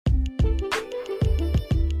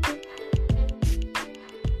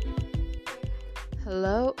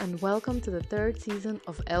Hello and welcome to the third season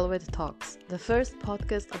of Elwed Talks, the first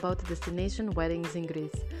podcast about the destination weddings in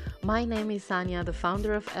Greece. My name is Sania, the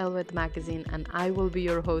founder of Elwed magazine, and I will be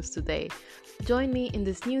your host today. Join me in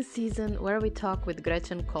this new season where we talk with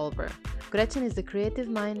Gretchen Kolber. Gretchen is the creative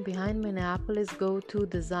mind behind Minneapolis' go-to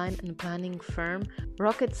design and planning firm,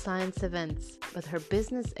 Rocket Science Events, but her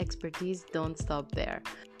business expertise don't stop there.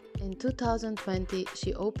 In 2020,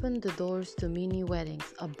 she opened the doors to Mini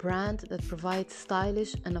Weddings, a brand that provides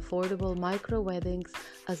stylish and affordable micro weddings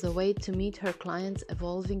as a way to meet her clients'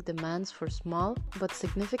 evolving demands for small but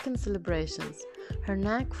significant celebrations. Her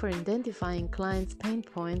knack for identifying clients' pain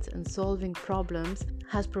points and solving problems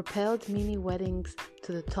has propelled Mini Weddings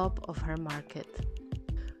to the top of her market.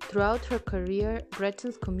 Throughout her career,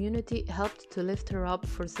 Gretchen's community helped to lift her up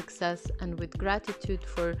for success, and with gratitude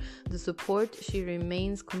for the support, she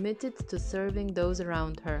remains committed to serving those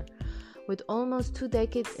around her. With almost 2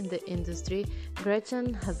 decades in the industry,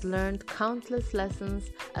 Gretchen has learned countless lessons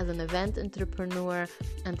as an event entrepreneur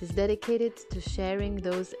and is dedicated to sharing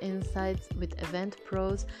those insights with event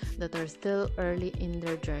pros that are still early in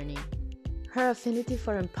their journey. Her affinity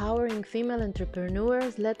for empowering female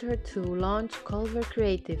entrepreneurs led her to launch Kolber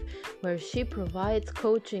Creative, where she provides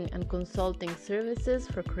coaching and consulting services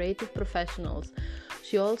for creative professionals.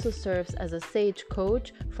 She also serves as a Sage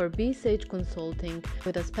coach for B-Sage Consulting,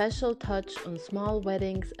 with a special touch on small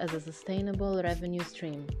weddings as a sustainable revenue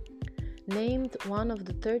stream. Named one of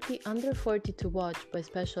the 30 under 40 to watch by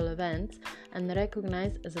Special Events and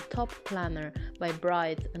recognized as a top planner by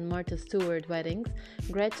Brides and Martha Stewart Weddings,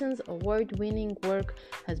 Gretchen's award-winning work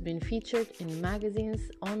has been featured in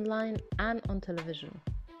magazines, online, and on television.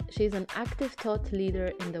 She is an active thought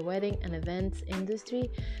leader in the wedding and events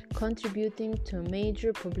industry, contributing to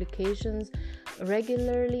major publications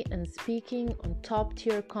regularly and speaking on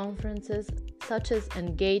top-tier conferences such as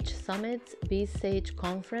Engage Summits, B-Sage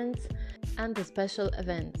Conference, and the special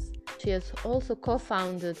events. She has also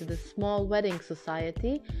co-founded the Small Wedding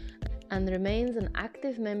Society and remains an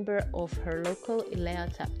active member of her local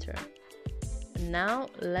ILEA chapter. Now,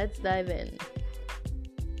 let's dive in.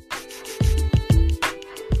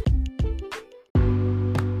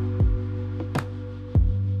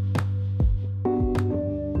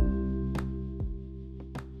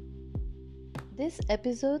 This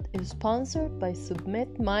episode is sponsored by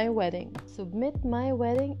Submit My Wedding. Submit My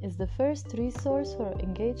Wedding is the first resource for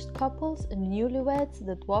engaged couples and newlyweds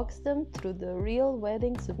that walks them through the real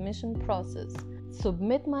wedding submission process.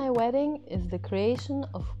 Submit My Wedding is the creation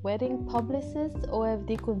of wedding publicist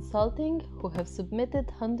OFD Consulting, who have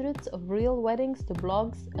submitted hundreds of real weddings to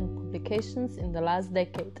blogs and publications in the last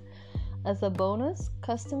decade. As a bonus,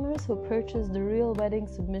 customers who purchase the Real Wedding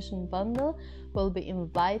Submission Bundle will be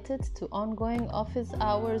invited to ongoing office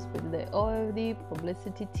hours with the OFD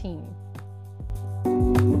publicity team.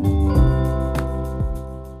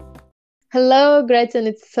 Hello, Gretchen.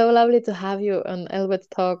 It's so lovely to have you on Elwed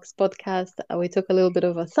Talks podcast. We took a little bit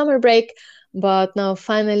of a summer break, but now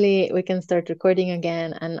finally we can start recording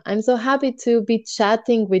again. And I'm so happy to be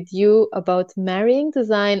chatting with you about marrying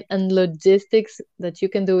design and logistics that you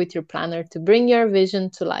can do with your planner to bring your vision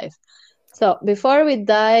to life. So before we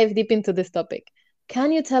dive deep into this topic,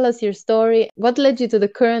 can you tell us your story? What led you to the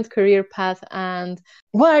current career path, and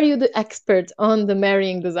why are you the expert on the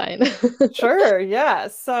marrying design? Sure, yeah.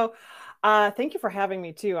 So thank you for having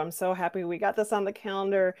me too. I'm so happy we got this on the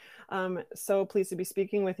calendar. So pleased to be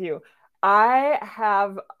speaking with you. I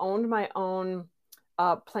have owned my own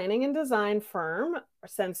planning and design firm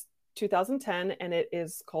since 2010, and it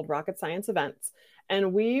is called Rocket Science Events.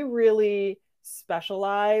 And we really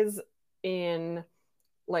specialize in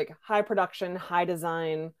like high production, high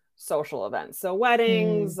design social events. So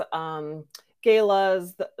weddings,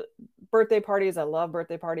 galas, birthday parties. I love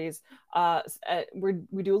birthday parties.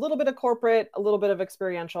 We do a little bit of corporate, a little bit of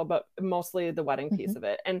experiential, but mostly the wedding piece of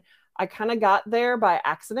it. And I kind of got there by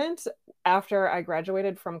accident. After I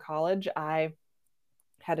graduated from college, I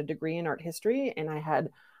had a degree in art history and I had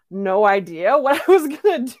no idea what I was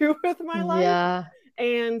going to do with my life.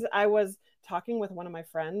 And I was talking with one of my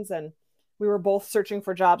friends, and we were both searching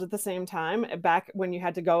for jobs at the same time, back when you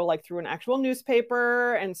had to go like through an actual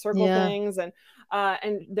newspaper and circle things. And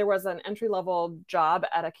there was an entry-level job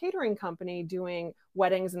at a catering company doing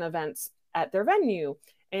weddings and events at their venue.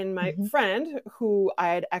 And my friend, who I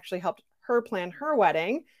had actually helped her plan her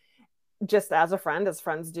wedding, just as a friend, as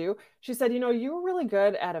friends do, she said, you were really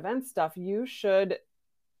good at event stuff. You should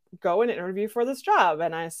go and interview for this job.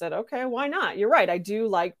 And I said, okay, why not? You're right. I do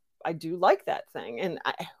like I do like that thing. And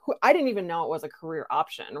I didn't even know it was a career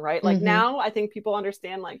option, right? Like Mm-hmm. now I think people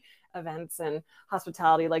understand like events and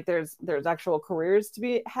hospitality, like there's actual careers to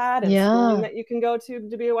be had and schooling Yeah. that you can go to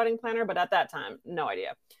be a wedding planner. But at that time, no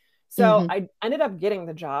idea. So Mm-hmm. I ended up getting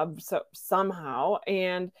the job so somehow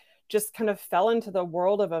and just kind of fell into the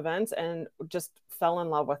world of events and just fell in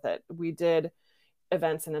love with it. We did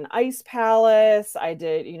events in an ice palace. I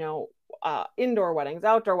did, indoor weddings,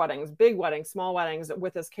 outdoor weddings, big weddings, small weddings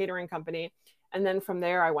with this catering company. And then from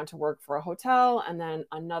there, I went to work for a hotel and then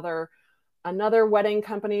another wedding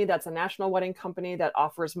company that's a national wedding company that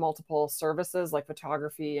offers multiple services like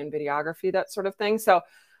photography and videography, that sort of thing. So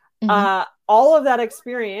Mm-hmm. all of that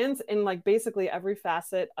experience in like basically every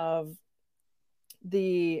facet of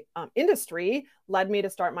the industry led me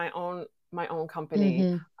to start my own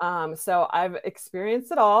company. Mm-hmm. So I've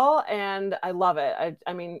experienced it all and I love it.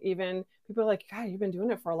 I mean, even people are like, God, you've been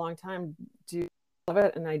doing it for a long time. Do you love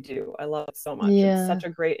it? And I do. I love it so much. It's Yeah. such a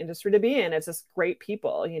great industry to be in. It's just great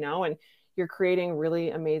people, and you're creating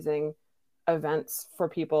really amazing events for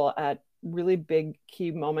people at really big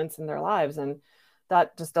key moments in their lives. And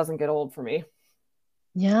that just doesn't get old for me.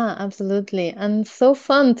 Yeah, absolutely. And so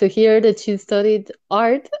fun to hear that you studied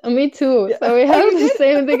art. Me too. Yeah. So we Oh, have you the did?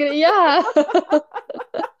 same degree. Yeah.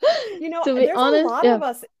 To be There's a honest, lot yeah, of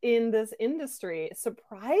us in this industry,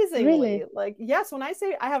 surprisingly. really. Like, yes, when I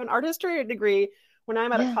say I have an art history degree, when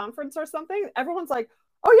I'm at a Yeah. conference or something, everyone's like,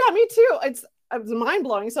 "Oh yeah, me too." It's mind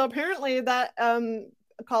blowing. So apparently that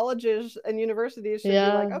colleges and universities should be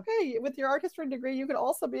like, Yeah. "Okay, with your art history degree, you could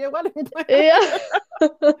also be a wedding planner." Yeah.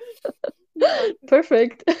 Yeah.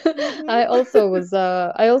 Perfect. Mm-hmm. I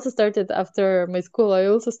also started after my school. I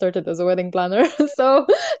also started as a wedding planner. So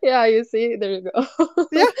yeah, you see, there you go.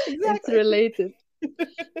 Yeah, It's exactly. related.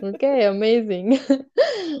 Okay, amazing.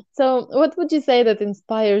 So, what would you say that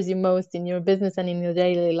inspires you most in your business and in your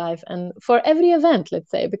daily life? And for every event, let's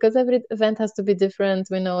say, because every event has to be different.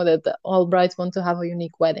 We know that all brides want to have a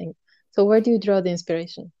unique wedding. So, where do you draw the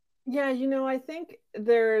inspiration? Yeah, I think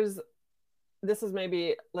this is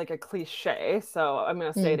maybe like a cliche, so I'm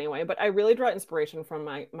going to say it Mm, anyway, but I really draw inspiration from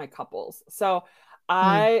my couples. So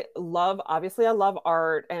mm, obviously I love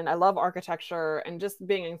art and I love architecture and just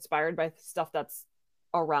being inspired by stuff that's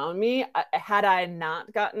around me. Had I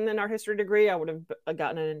not gotten an art history degree, I would have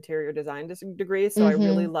gotten an interior design degree. So I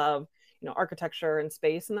really mm-hmm. love, architecture and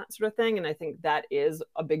space and that sort of thing. And I think that is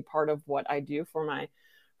a big part of what I do for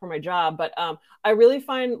my job. But I really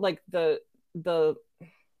find like the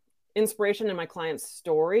inspiration in my client's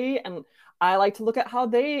story, and I like to look at how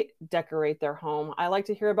they decorate their home. I like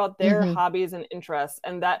to hear about their Mm-hmm. hobbies and interests,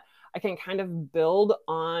 and that I can kind of build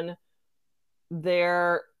on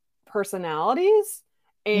their personalities.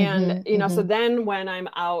 And Mm-hmm. Mm-hmm. so then when I'm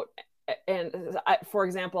out and for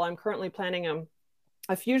example, I'm currently planning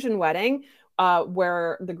a fusion wedding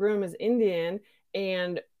where the groom is Indian,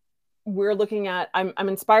 and we're looking at I'm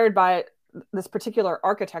inspired by this particular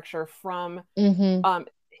architecture from Mm-hmm. um,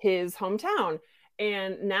 his hometown.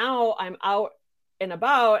 And now I'm out and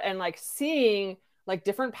about and like seeing like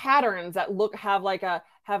different patterns that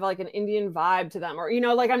have like an Indian vibe to them, or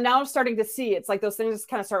like I'm now starting to see it's like those things just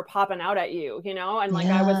kind of start popping out at you, and like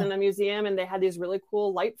I was Yeah. in a museum and they had these really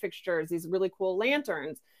cool light fixtures, these really cool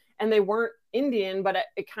lanterns, and they weren't Indian, but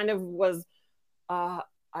it kind of was uh,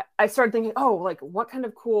 I started thinking, oh, like what kind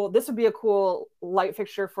of this would be a cool light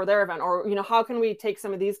fixture for their event, or how can we take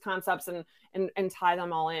some of these concepts and tie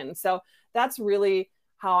them all in. So that's really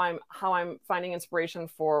how I'm finding inspiration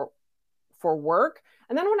for work.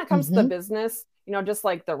 And then when it comes to the Mm-hmm. business, just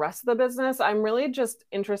like the rest of the business, I'm really just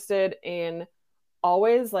interested in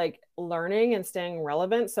always like learning and staying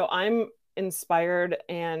relevant. So I'm inspired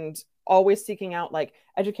and always seeking out like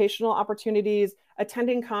educational opportunities,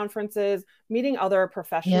 attending conferences, meeting other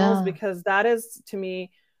professionals, Yeah. because that is to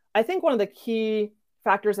me, I think one of the key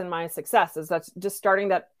factors in my success is that's just starting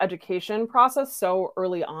that education process so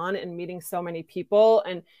early on and meeting so many people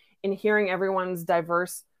and in hearing everyone's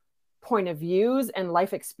diverse point of views and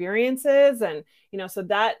life experiences. And so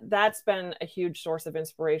that's been a huge source of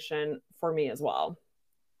inspiration for me as well.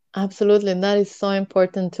 Absolutely. And that is so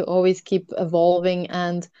important to always keep evolving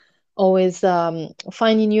and always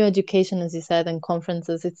finding new education, as you said, and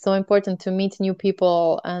conferences. It's so important to meet new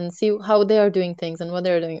people and see how they are doing things and what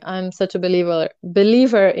they're doing. I'm such a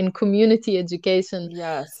believer in community education.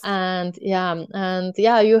 Yes. And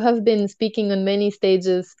yeah, you have been speaking on many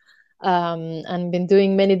stages and been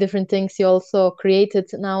doing many different things. You also created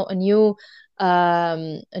now a new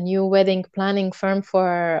wedding planning firm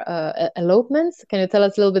for elopements. Can you tell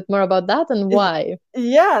us a little bit more about that and why?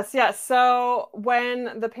 Yes, yes. So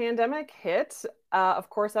when the pandemic hit, of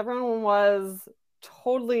course, everyone was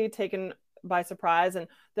totally taken by surprise. And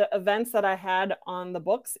the events that I had on the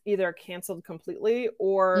books either canceled completely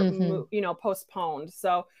or, Mm-hmm. postponed.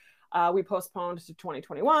 So we postponed to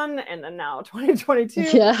 2021 and then now 2022.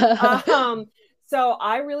 Yeah. So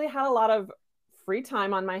I really had a lot of free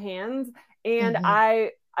time on my hands. And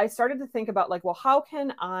Mm-hmm. I started to think about like, well, how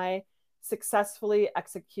can I successfully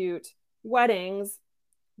execute weddings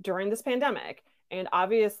during this pandemic? And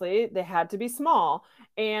obviously they had to be small.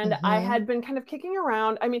 And I Mm-hmm. had been kind of kicking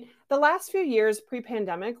around. I mean, the last few years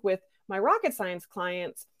pre-pandemic with my rocket science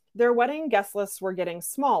clients, their wedding guest lists were getting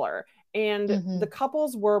smaller and Mm-hmm. the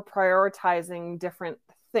couples were prioritizing different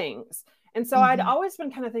things. And so I'd Mm-hmm. always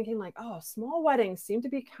been kind of thinking like, oh, small weddings seem to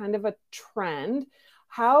be kind of a trend.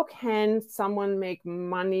 How can someone make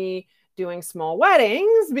money doing small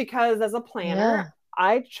weddings? Because as a planner, Yeah.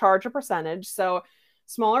 I charge a percentage. So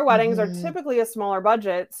smaller weddings are Mm-hmm. typically a smaller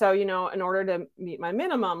budget. So, in order to meet my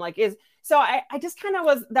minimum, I just kind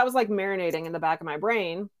of that was like marinating in the back of my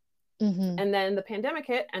brain. Mm-hmm. And then the pandemic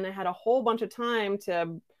hit and I had a whole bunch of time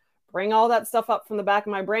to bring all that stuff up from the back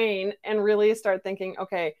of my brain and really start thinking,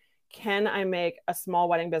 okay, can I make a small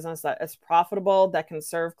wedding business that is profitable, that can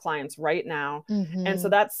serve clients right now? And so Mm-hmm.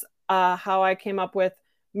 that's how I came up with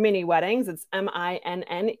Mini Weddings. It's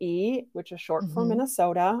MINNE, which is short for Mm-hmm.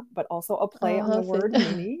 Minnesota, but also a play Oh, on the how sweet. word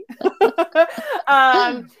mini.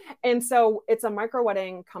 um, and so it's a micro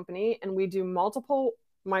wedding company, and we do multiple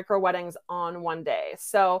micro weddings on one day.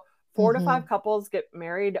 So 4 to 5 Mm-hmm. couples get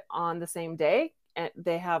married on the same day, and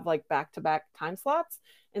they have like back to back time slots.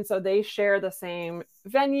 And so they share the same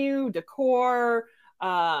venue, decor,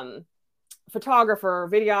 um, photographer,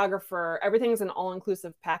 videographer, everything's an all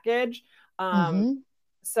inclusive package. Um, Mm-hmm.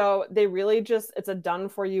 so they really just, it's a done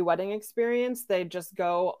for you wedding experience. They just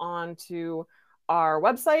go on to our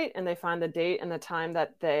website and they find the date and the time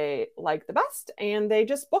that they like the best and they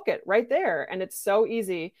just book it right there. And it's so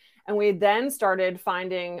easy. And we then started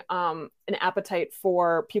finding an appetite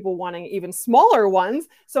for people wanting even smaller ones,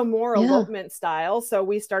 so more Yeah. elopement style. So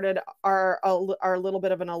we started our little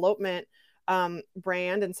bit of an elopement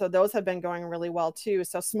brand, and so those have been going really well too.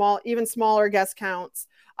 So small, even smaller guest counts,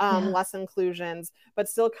 Yeah. less inclusions, but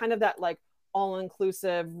still kind of that like all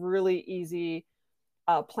inclusive, really easy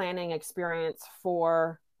planning experience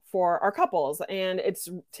for our couples. And it's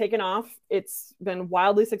taken off. It's been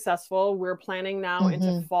wildly successful. We're planning now into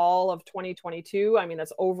Mm-hmm. fall of 2022. I mean,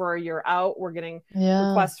 that's over a year out. We're getting Yeah.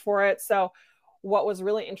 requests for it. So what was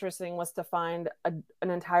really interesting was to find an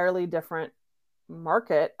entirely different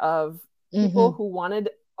market of people Mm-hmm. who wanted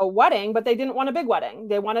a wedding, but they didn't want a big wedding.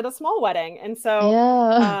 They wanted a small wedding. And so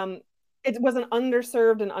Yeah. um, it was an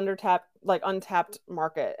underserved and untapped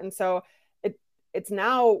market. And so it's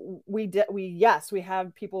now we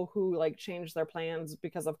have people who like changed their plans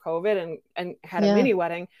because of COVID and had a Yeah. mini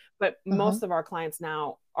wedding, but Uh-huh. most of our clients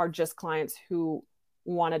now are just clients who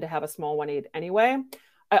wanted to have a small wedding anyway.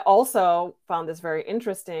 I also found this very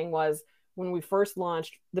interesting was when we first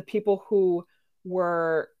launched, the people who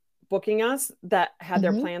were booking us that had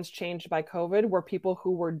their Mm-hmm. plans changed by COVID were people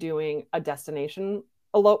who were doing a destination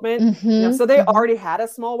elopement. Mm-hmm. So they Mm-hmm. already had a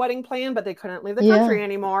small wedding plan, but they couldn't leave the Yeah. country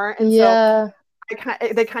anymore. And so Yeah.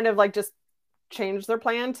 they kind of like just changed their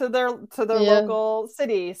plan to their Yeah. local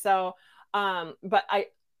city. So, but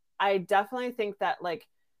I definitely think that like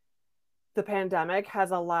the pandemic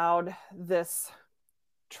has allowed this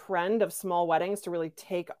trend of small weddings to really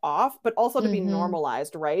take off, but also to be Mm-hmm.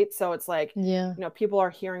 normalized, right? So it's like, Yeah. people are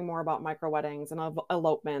hearing more about micro weddings and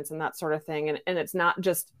elopements and that sort of thing. And it's not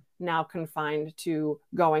just now confined to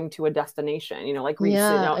going to a destination, like Greece,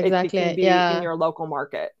 Yeah, it can exactly. be in Yeah. your local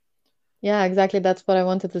market. Yeah, exactly. That's what I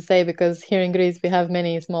wanted to say because here in Greece we have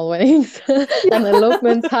many small weddings and Yeah.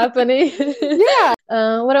 elopements happening. Yeah.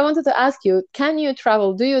 What I wanted to ask you, can you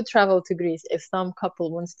travel? Do you travel to Greece if some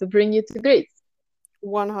couple wants to bring you to Greece?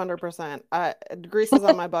 100%. Greece is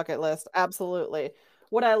on my bucket list. Absolutely.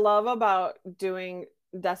 What I love about doing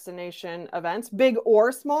destination events, big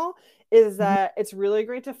or small, is Mhm. that it's really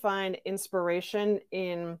great to find inspiration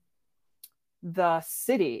in the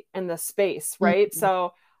city and the space, right? Mhm.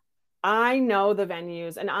 So I know the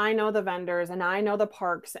venues and I know the vendors and I know the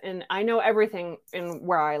parks and I know everything in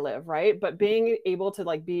where I live, right? But being able to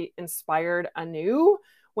like be inspired anew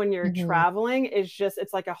when you're Mhm. traveling is just,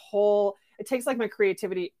 it's like it takes like my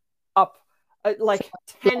creativity up So, like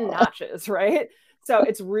 10 yeah. notches, right? So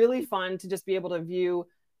it's really fun to just be able to view,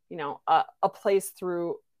 a place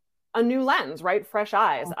through a new lens, right? Fresh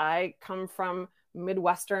eyes. I come from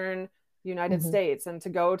Midwestern United Mhm. States, and to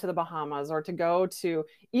go to the Bahamas or to go to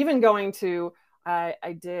even going to,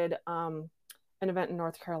 I did an event in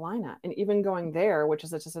North Carolina, and even going there, which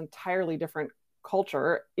is just an entirely different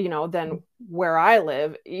culture, than where I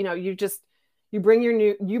live. You bring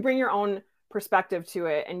your own perspective to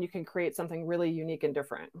it, and you can create something really unique and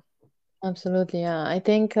different. Absolutely, yeah. I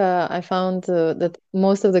think I found that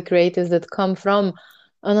most of the creatives that come from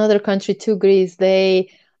another country to Greece,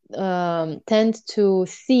 they tend to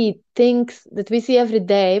see things that we see every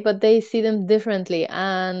day, but they see them differently.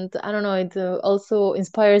 And I don't know, it also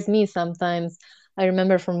inspires me sometimes. I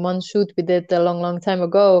remember from one shoot we did a long, long time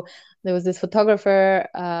ago, there was this photographer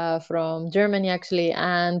from Germany actually,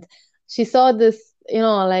 and she saw this,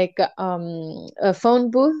 like a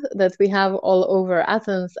phone booth that we have all over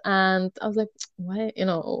Athens, and I was like, why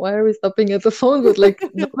are we stopping at the phone booth? Like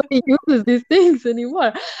nobody uses these things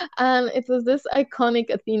anymore. And it was this iconic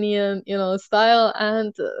Athenian, style,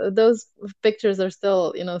 and those pictures are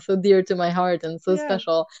still, so dear to my heart and so Yeah.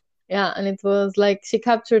 special. Yeah, and it was like she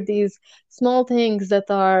captured these small things that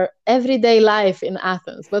are everyday life in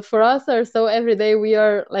Athens, but for us are so everyday we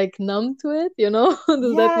are like numb to it, Does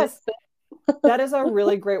that make Yes. That is a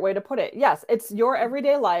really great way to put it. Yes, it's your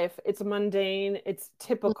everyday life. It's mundane, it's sense?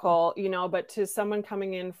 typical, but to someone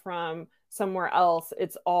coming in from somewhere else,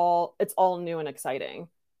 it's all new and exciting.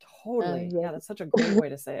 Totally. Yes. Yeah, that's such a great way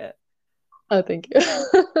to say it. Oh, thank you.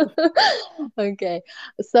 Okay.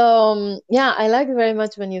 So, yeah, I like very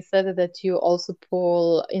much when you said that you also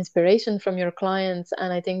pull inspiration from your clients.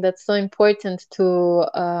 And I think that's so important to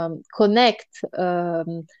connect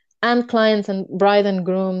and clients and bride and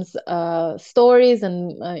grooms stories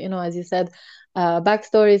and, as you said,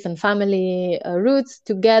 backstories and family roots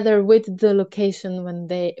together with the location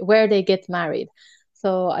where they get married.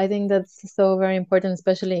 So I think that's so very important,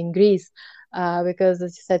 especially in Greece, because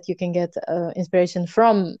as you said, you can get inspiration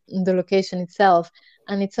from the location itself.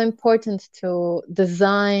 And it's so important to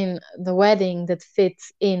design the wedding that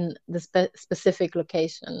fits in the specific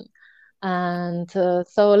location. And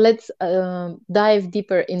so let's dive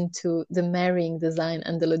deeper into the marrying design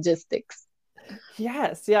and the logistics.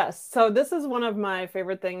 Yes, yes. So this is one of my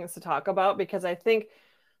favorite things to talk about because I think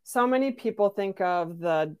so many people think of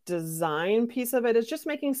the design piece of it as just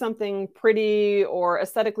making something pretty or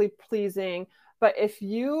aesthetically pleasing. But if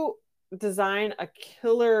you design a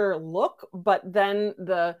killer look, but then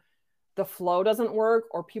the flow doesn't work,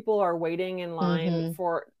 or people are waiting in line Mm-hmm.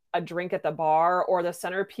 for a drink at the bar, or the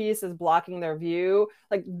centerpiece is blocking their view,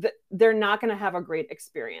 like they're not going to have a great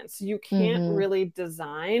experience. You can't Mm-hmm. really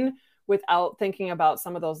design without thinking about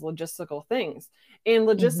some of those logistical things. And Mm-hmm.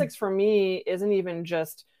 logistics for me isn't even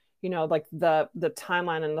just, like the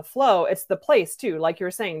timeline and the flow. It's the place too, like you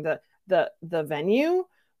were saying, the venue,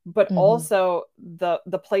 but Mm-hmm. also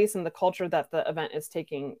the place and the culture that the event is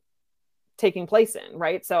taking place in,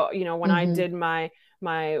 right? So, when I Mm-hmm. did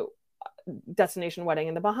my destination wedding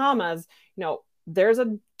in the Bahamas, there's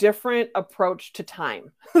a different approach to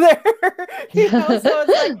time there. So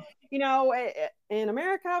it's like, in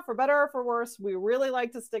America, for better or for worse, we really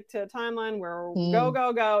like to stick to a timeline where go, Mm.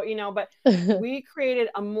 go, go, but we created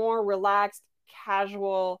a more relaxed,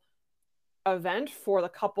 casual event for the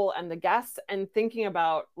couple and the guests, and thinking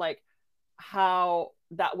about like how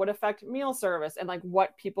that would affect meal service and like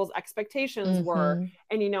what people's expectations were.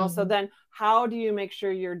 Mm-hmm. And so Mm-hmm. then how do you make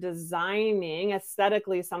sure you're designing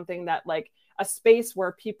aesthetically something that, like, a space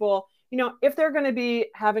where people, if they're going to be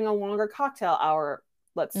having a longer cocktail hour,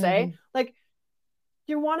 let's say, Mm-hmm. like,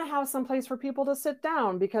 you want to have some place for people to sit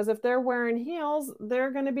down, because if they're wearing heels,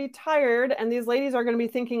 they're going to be tired, and these ladies are going to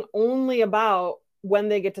be thinking only about when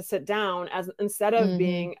they get to sit down, as instead of Mm-hmm.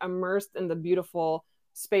 being immersed in the beautiful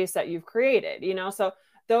space that you've created. So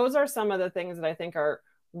those are some of the things that I think are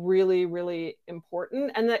really, really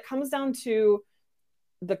important, and that comes down to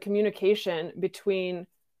the communication between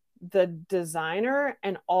the designer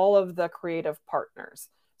and all of the creative partners.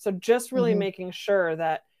 So just really Mm-hmm. making sure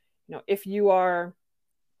that, if you are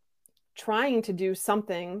trying to do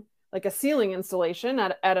something like a ceiling installation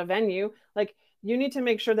at a venue, like, you need to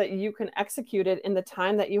make sure that you can execute it in the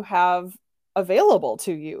time that you have available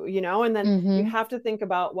to you, and then you Mm-hmm. have to think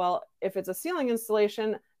about, well, if it's a ceiling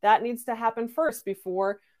installation, that needs to happen first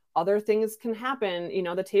before other things can happen,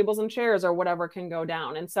 the tables and chairs or whatever can go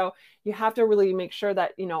down. And so you have to really make sure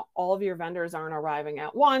that, all of your vendors aren't arriving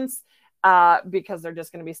at once, because they're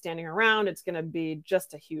just going to be standing around. It's going to be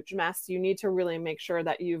just a huge mess. You need to really make sure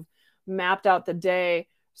that you've mapped out the day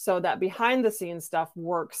so that behind the scenes stuff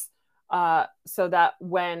works, so that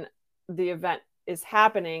when the event is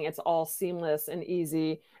happening, it's all seamless and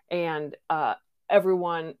easy, and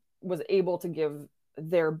everyone was able to give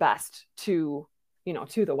their best to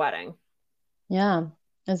the wedding. Yeah,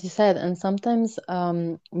 as you said, and sometimes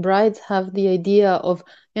brides have the idea of,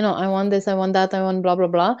 I want this, I want that, I want blah blah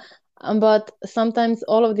blah, But sometimes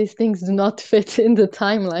all of these things do not fit in the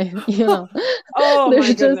timeline, you know. Oh my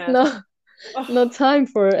There's just goodness. no time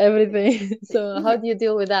for everything. So how do you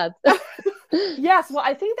deal with that? Yes, well,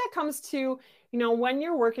 I think that comes to, when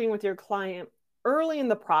you're working with your client early in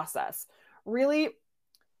the process, really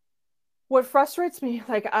what frustrates me,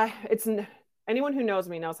 like it's anyone who knows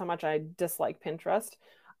me knows how much I dislike Pinterest.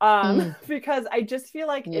 Mm, Because I just feel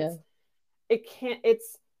like yeah.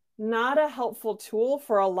 it's not a helpful tool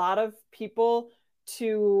for a lot of people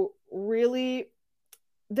to really,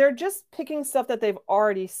 they're just picking stuff that they've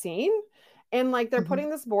already seen, and like they're Hmm. putting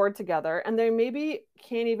this board together and they maybe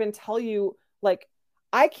can't even tell you, like,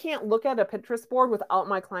 I can't look at a Pinterest board without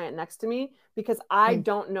my client next to me because I Mm,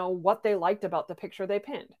 don't know what they liked about the picture they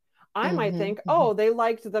pinned. I might hmm. think, Hmm. oh, they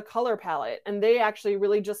liked the color palette and they actually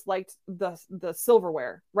really just liked the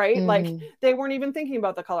silverware, right? Like Hmm. they weren't even thinking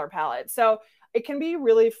about the color palette. So it can be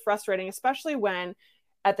really frustrating, especially when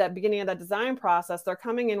at that beginning of that design process, they're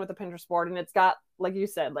coming in with a Pinterest board and it's got, like you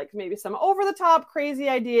said, like maybe some over the top crazy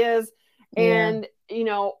ideas Yeah. and,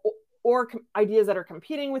 or ideas that are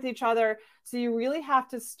competing with each other. So you really have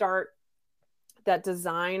to start that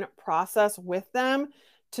design process with them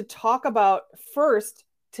to talk about first,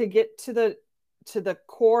 to get to the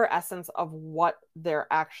core essence of what they're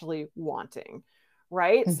actually wanting,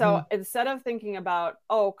 right? So Hmm. instead of thinking about,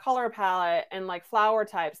 oh, color palette and like flower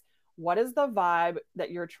types, what is the vibe that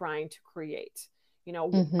you're trying to create?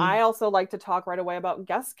 Hmm. I also like to talk right away about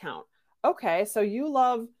guest count. Okay, so you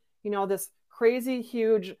love, this crazy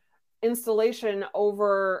huge installation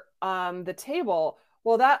over the table.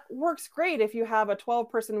 Well, that works great if you have a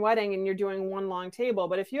 12-person wedding and you're doing one long table.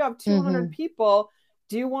 But if you have 200 Hmm. people,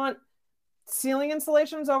 do you want ceiling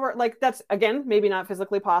installations over? Like, that's, again, maybe not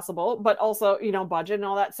physically possible, but also, budget and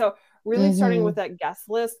all that. So really starting with Hmm. that guest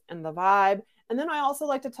list and the vibe. And then I also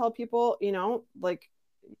like to tell people, like,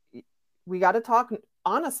 we got to talk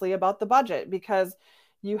honestly about the budget, because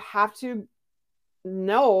you have to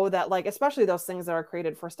know that, like, especially those things that are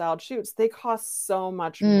created for styled shoots, they cost so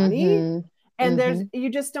much money, Hmm. and Hmm. you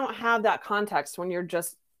just don't have that context when you're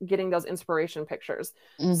just getting those inspiration pictures.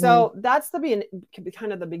 Hmm. So that's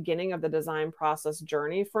kind of the beginning of the design process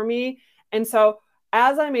journey for me. And so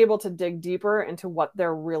as I'm able to dig deeper into what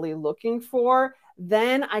they're really looking for,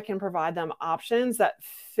 then I can provide them options that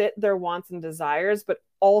fit their wants and desires, but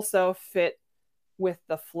also fit with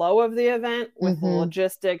the flow of the event, with the Hmm.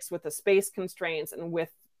 logistics, with the space constraints, and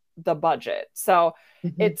with the budget. So Hmm.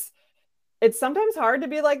 it's sometimes hard to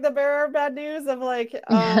be like the bearer of bad news of like,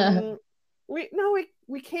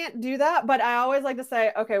 we can't do that. But I always like to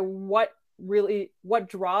say, okay, what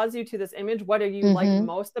draws you to this image? What do you like Hmm.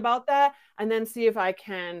 most about that? And then see if I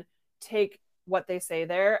can take what they say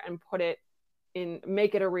there and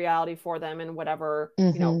make it a reality for them in whatever,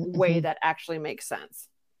 Hmm. way Hmm. that actually makes sense.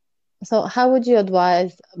 So how would you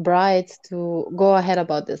advise brides to go ahead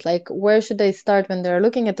about this? Like, where should they start when they're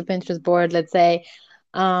looking at the Pinterest board, let's say?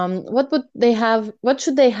 What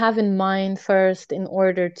should they have in mind first in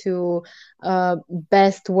order to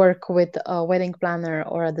best work with a wedding planner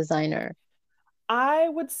or a designer? I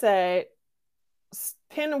would say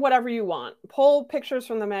pin whatever you want, pull pictures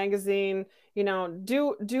from the magazine,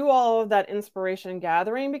 do all of that inspiration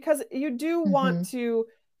gathering, because Mm-hmm.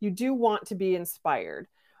 you do want to be inspired,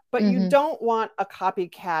 but you Mm-hmm. don't want a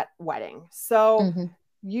copycat wedding. So Mm-hmm.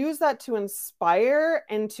 use that to inspire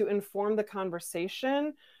and to inform the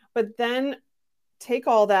conversation, but then take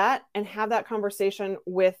all that and have that conversation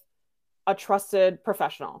with a trusted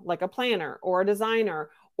professional, like a planner or a designer,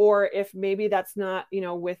 or if maybe that's not,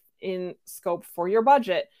 within scope for your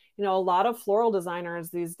budget. A lot of floral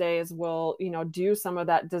designers these days will, do some of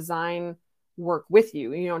that design work with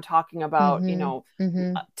you, talking about, Mm-hmm.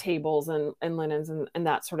 Mm-hmm. tables and linens and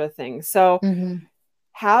that sort of thing. So Mm-hmm.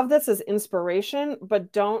 have this as inspiration,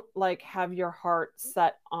 but don't like have your heart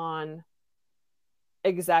set on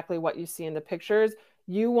exactly what you see in the pictures.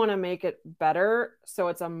 You want to make it better so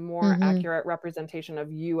it's a more Mm-hmm. accurate representation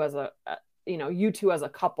of you as you two as a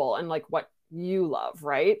couple and like what you love,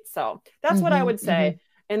 right? So that's what I Mm-hmm. would Mm-hmm. say.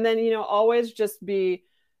 And then, always just be,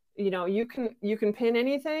 you can pin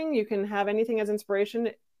anything, you can have anything as inspiration,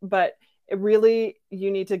 but it really,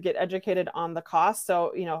 you need to get educated on the cost.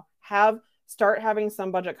 So, have start having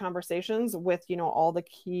some budget conversations with, all the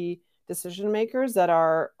key decision makers that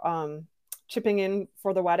are chipping in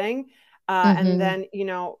for the wedding. And Mm-hmm.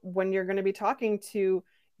 then, when you're going to be talking to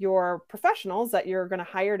your professionals that you're going to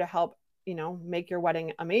hire to help, make your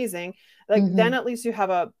wedding amazing, like then Mm-hmm. at least you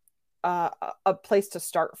have a place to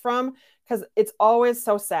start from, because it's always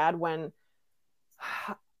so sad when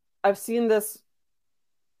I've seen this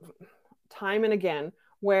time and again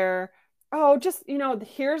where oh, just,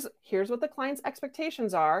 here's what the client's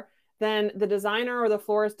expectations are. Then the designer or the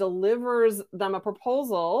florist delivers them a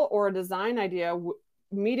proposal or a design idea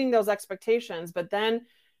meeting those expectations, but then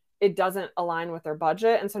it doesn't align with their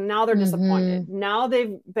budget. And so now they're disappointed. Mm-hmm. Now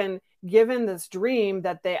they've been given this dream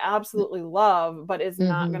that they absolutely love, but is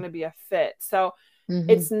not Mm-hmm. going to be a fit. So Mm-hmm.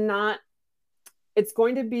 it's not, it's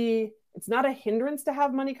going to be, it's not a hindrance to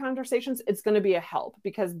have money conversations. It's going to be a help,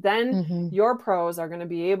 because then Mm-hmm. your pros are going to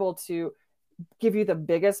be able to give you the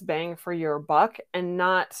biggest bang for your buck and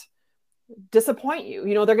not disappoint you.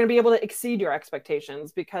 They're going to be able to exceed your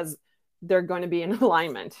expectations because they're going to be in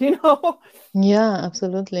alignment. Yeah,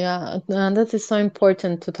 absolutely. Yeah. And that is so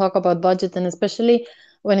important to talk about budget, and especially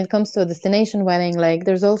when it comes to a destination wedding, like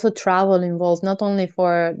there's also travel involved, not only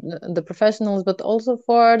for the professionals, but also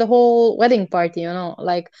for the whole wedding party,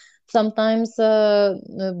 like sometimes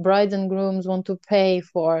the brides and grooms want to pay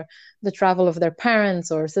for the travel of their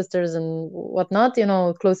parents or sisters and whatnot,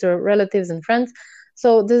 closer relatives and friends.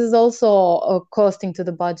 So this is also costing to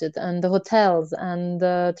the budget, and the hotels and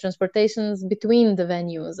the transportations between the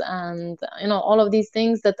venues, and all of these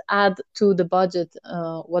things that add to the budget,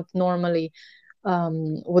 what normally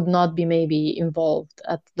would not be maybe involved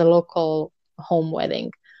at the local home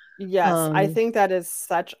wedding. Yes, I Um, think that is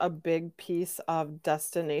such a big piece of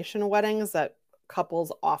destination weddings that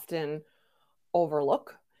couples often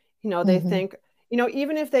overlook. They mhm, think,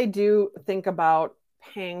 even if they do think about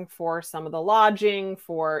paying for some of the lodging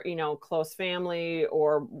for, close family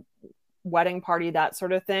or wedding party, that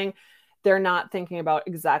sort of thing, they're not thinking about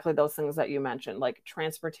exactly those things that you mentioned, like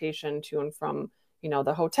transportation to and from,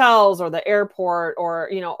 the hotels or the airport, or,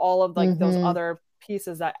 all of like those mhm, other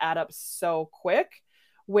pieces that add up so quick,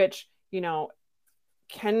 which,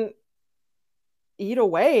 can eat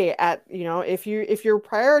away at, if you're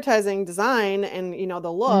prioritizing design and,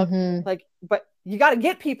 the look, mhm. like, but you got to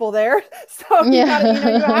get people there. So you got to, you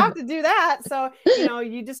Yeah. have to do that. So,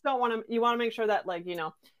 you just don't want to, you want to make sure that, like,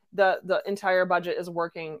 the entire budget is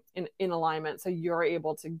working in alignment, so you're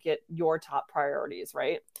able to get your top priorities,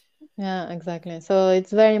 right? Yeah, exactly. So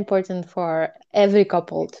it's very important for every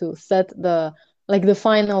couple to set the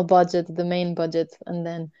final budget, the main budget, and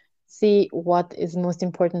then see what is most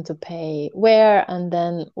important to pay where, and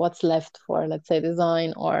then what's left for, let's say,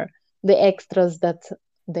 design or the extras that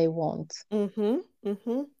they want. Mm-hmm.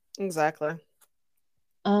 Mm-hmm. Exactly.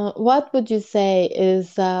 What would you say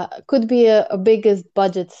is could be a biggest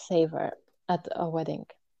budget saver at a wedding?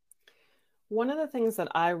 One of the things that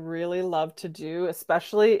I really love to do,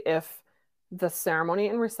 especially if the ceremony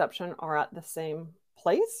and reception are at the same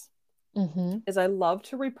place, Mm-hmm. is I love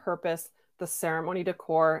to repurpose the ceremony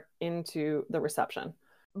decor into the reception.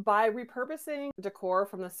 By repurposing decor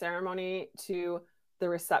from the ceremony to the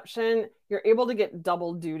reception, you're able to get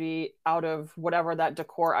double duty out of whatever that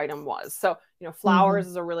decor item was. So, Mm-hmm. flowers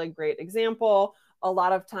is a really great example. A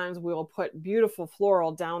lot of times we will put beautiful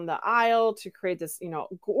floral down the aisle to create this,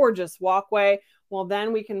 gorgeous walkway. Well,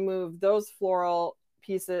 then we can move those floral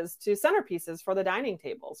pieces to centerpieces for the dining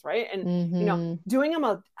tables, right? And, Mm-hmm. doing them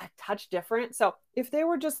a touch different. So if they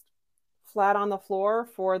were just flat on the floor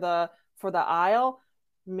for the aisle,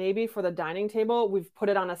 maybe for the dining table we've put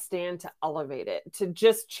it on a stand to elevate it, to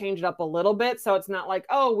just change it up a little bit, so it's not like,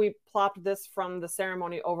 oh, we plopped this from the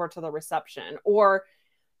ceremony over to the reception. Or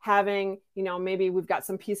having, maybe we've got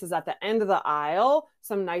some pieces at the end of the aisle,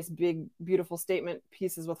 some nice big beautiful statement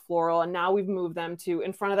pieces with floral, and now we've moved them to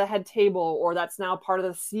in front of the head table, or that's now part of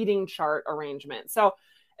the seating chart arrangement. So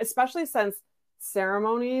especially since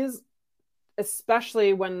ceremonies,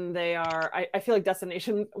 especially when they are, I feel like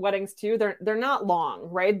destination weddings too, they're not long,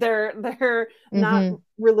 right? They're not Mm-hmm.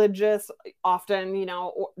 religious often,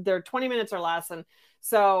 they're 20 minutes or less. And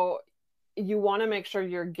so you want to make sure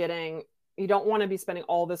you don't want to be spending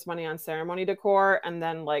all this money on ceremony decor and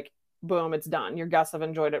then, like, boom, it's done, your guests have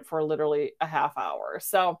enjoyed it for literally a half hour.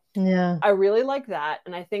 So Yeah. I really like that,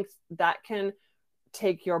 and I think that can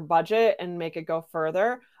take your budget and make it go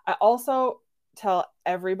further. I also tell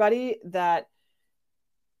everybody that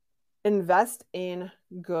invest in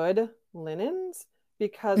good linens,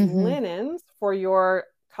 because Mm-hmm. linens for your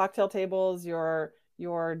cocktail tables, your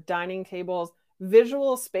dining tables,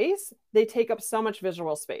 visual space, they take up so much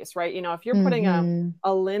visual space, right? If you're putting a Mm-hmm.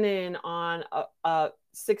 a linen on a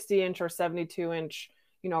 60-inch or 72-inch,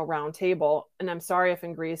 round table, and I'm sorry if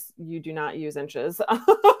in Greece you do not use inches.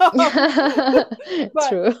 But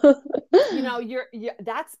True.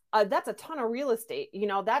 that's a ton of real estate.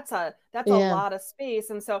 That's a Yeah. lot of space.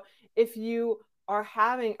 And so if you are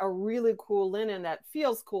having a really cool linen that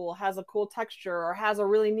feels cool, has a cool texture, or has a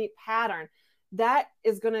really neat pattern, that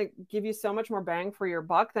is going to give you so much more bang for your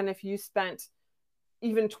buck than if you spent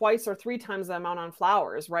even twice or three times the amount on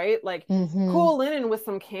flowers, right? Like Mm-hmm. cool linen with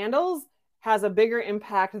some candles has a bigger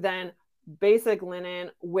impact than basic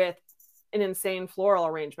linen with an insane floral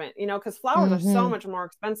arrangement, because flowers are so Mm-hmm. much more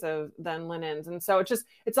expensive than linens. And so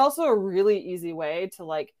it's also a really easy way to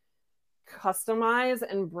like customize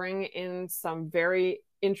and bring in some very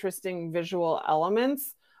interesting visual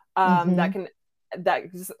elements Mm-hmm. that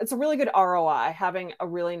it's a really good ROI having a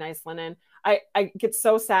really nice linen. I get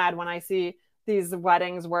so sad when I see these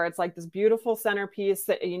weddings where it's like this beautiful centerpiece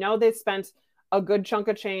that they spent a good chunk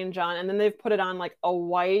of change on, and then they've put it on like a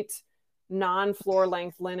white non-floor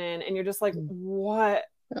length linen, and you're just like, what?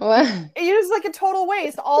 Well, It is like a total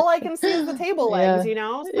waste. All I can see is the table legs,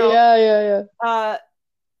 yeah. So Yeah, yeah, yeah. uh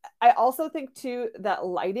I also think too that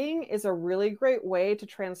lighting is a really great way to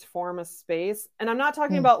transform a space. And I'm not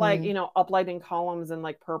talking about like, Mm-hmm. uplighting columns in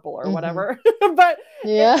like purple or Mm-hmm. whatever, but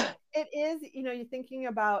it Yeah. it is, you're thinking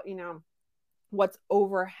about, what's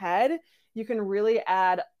overhead. You can really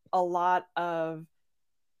add a lot of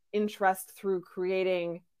interest through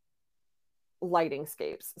creating lighting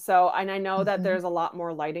scapes. So, and I know that Mm-hmm. there's a lot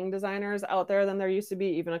more lighting designers out there than there used to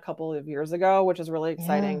be even a couple of years ago, which is really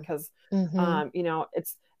exciting Yeah. because, Mm-hmm.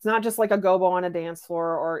 it's not just like a gobo on a dance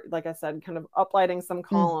floor or, like I said, kind of uplighting some Mm.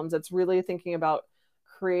 columns. It's really thinking about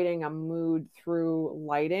creating a mood through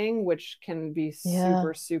lighting, which can be Yeah.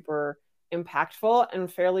 super, super impactful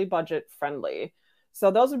and fairly budget friendly.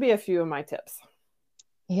 So those would be a few of my tips.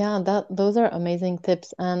 Yeah, that those are amazing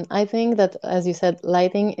tips. And I think that, as you said,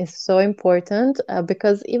 lighting is so important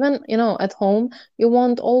because even, at home, you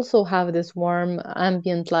want also have this warm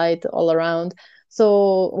ambient light all around.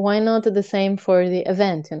 So why not the same for the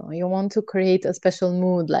event? You want to create a special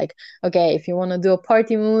mood. Like, okay, if you want to do a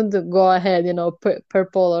party mood, go ahead,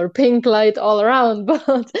 purple or pink light all around.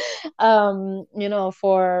 But,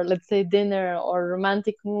 for let's say dinner or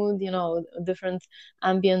romantic mood, different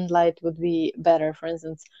ambient light would be better. For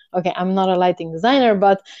instance, okay, I'm not a lighting designer,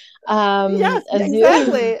 but Yes, yeah, as you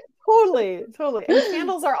exactly. Totally, totally. And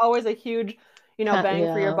candles are always a huge, bang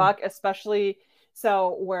for your yeah. buck, especially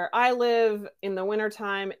so where I live in the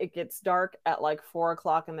wintertime, it gets dark at like 4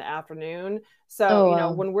 o'clock in the afternoon. So, Oh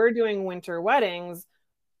wow. when we're doing winter weddings,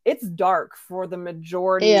 it's dark for the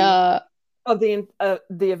majority Yeah, of the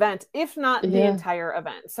event, if not the yeah. entire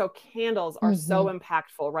event. So candles are so Mm-hmm.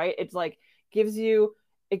 impactful, right? It's like gives you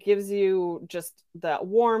it gives you just that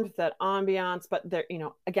warmth, that ambiance, but they're,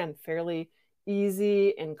 again, fairly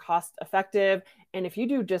easy and cost effective. And if you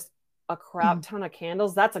do just a crap ton of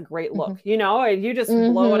candles, that's a great Mm-hmm. look. You just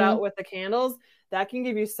blow it Mm-hmm. out with the candles. That can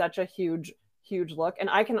give you such a huge, huge look. And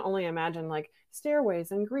I can only imagine like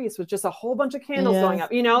stairways in Greece with just a whole bunch of candles going Yeah.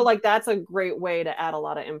 up, like that's a great way to add a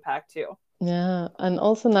lot of impact too. Yeah, and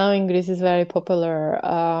also now in Greece is very popular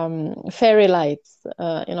fairy lights,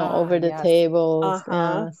 Ah, over the yes. tables. Uh-huh.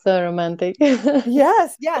 Yeah, so romantic.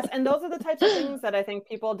 Yes, yes. And those are the types of things that I think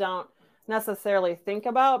people don't necessarily think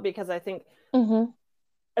about because I think, Mm-hmm.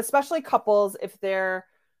 especially couples, if they're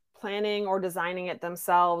planning or designing it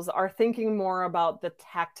themselves, are thinking more about the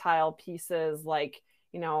tactile pieces like,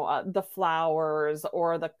 the flowers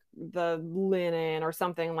or the linen or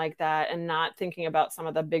something like that, and not thinking about some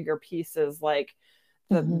of the bigger pieces like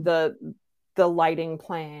the Mm-hmm. the lighting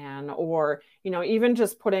plan, or even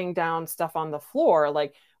just putting down stuff on the floor.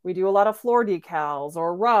 Like we do a lot of floor decals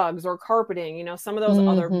or rugs or carpeting, some of those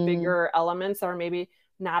other Mm-hmm. bigger elements are maybe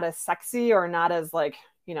not as sexy or not as like,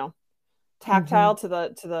 Mm-hmm. tactile to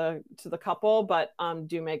the couple, but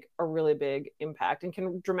do make a really big impact and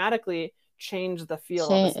can dramatically change the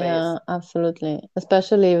feel of a space. Yeah, absolutely.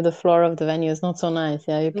 Especially if the floor of the venue is not so nice.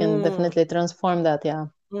 Yeah, you can Mm. definitely transform that. Yeah.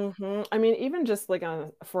 I mean, even just like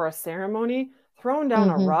for a ceremony, throwing down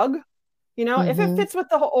a Mm-hmm. rug, if it Mm-hmm. fits with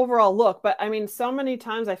the whole overall look. But I mean, so many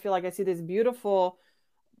times I feel like I see these beautiful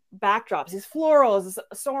backdrops, these florals,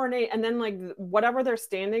 so ornate, and then like whatever they're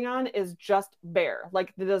standing on is just bare.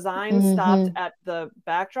 Like the design stopped Mm-hmm. at the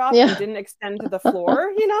backdrop and Yeah. didn't extend to the floor,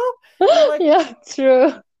 And you're like, Yeah,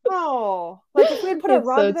 true. oh, like if we had put a It's so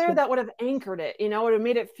rug there, true. that would have anchored it, would have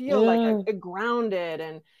made it feel like Yeah. a grounded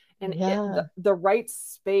and Yeah. the right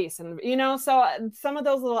space. And so some of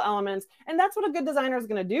those little elements, and that's what a good designer is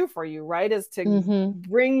going to do for you, right? Is to Mm-hmm.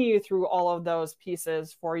 bring you through all of those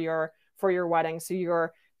pieces for your wedding. So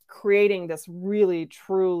you're creating this really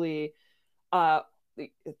truly uh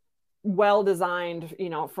well designed,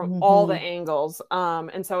 from all the Mm-hmm. angles.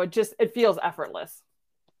 And so it feels effortless.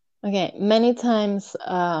 Okay, many times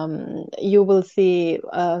you will see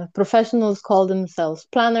professionals call themselves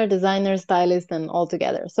planner, designer, stylist, and all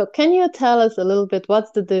together. So, can you tell us a little bit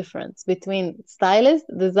what's the difference between stylist,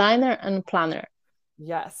 designer, and planner?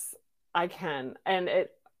 Yes, I can. And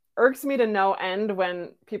irks me to no end when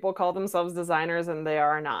people call themselves designers and they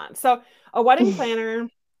are not. So a wedding planner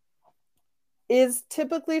is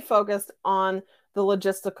typically focused on the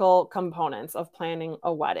logistical components of planning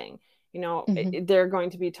a wedding. They're going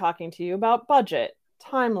to be talking to you about budget,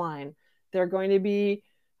 timeline. They're going to be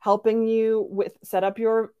helping you with set up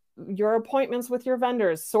your appointments with your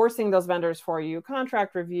vendors, sourcing those vendors for you,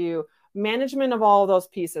 contract review, management of all of those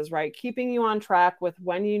pieces, right? Keeping you on track with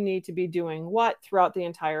when you need to be doing what throughout the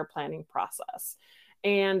entire planning process.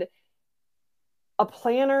 And a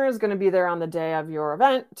planner is going to be there on the day of your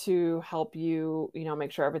event to help you,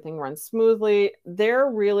 make sure everything runs smoothly. They're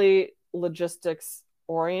really logistics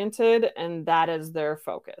oriented, and that is their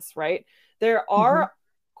focus, right? There are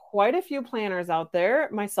quite a few planners out there,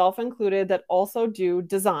 myself included, that also do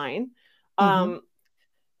design.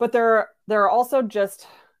 But there are also just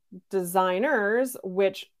designers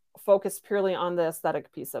which focus purely on the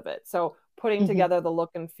aesthetic piece of it. So putting together the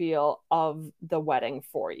look and feel of the wedding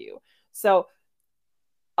for you. So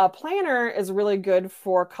a planner is really good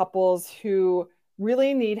for couples who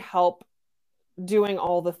really need help doing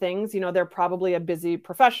all the things. They're probably a busy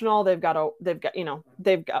professional. They've got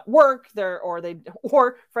work there,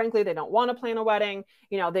 or frankly, they don't want to plan a wedding.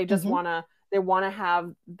 They just want to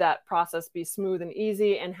have that process be smooth and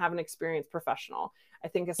easy and have an experienced professional. I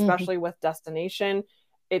think especially with destination,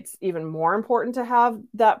 it's even more important to have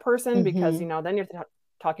that person because, then you're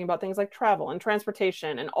talking about things like travel and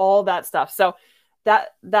transportation and all that stuff. So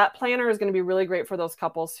that planner is going to be really great for those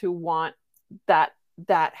couples who want that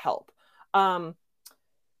help.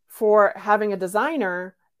 For having a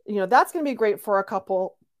designer, that's going to be great for a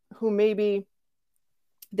couple who maybe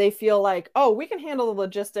they feel like, oh, we can handle the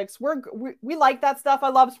logistics. We like that stuff. I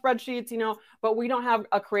love spreadsheets, but we don't have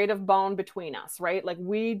a creative bone between us, right? Like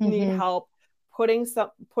we need help putting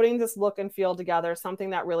this look and feel together,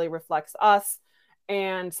 something that really reflects us.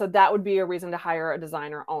 And so that would be a reason to hire a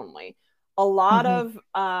designer only. A lot of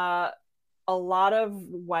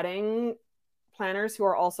wedding planners who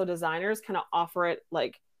are also designers kind of offer it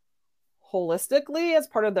like holistically as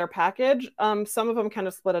part of their package. Some of them kind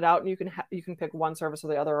of split it out, and you can pick one service or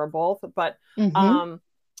the other or both. But and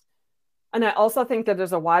I also think that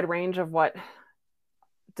there's a wide range of what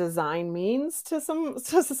design means to some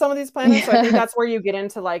of these planners. So I think that's where you get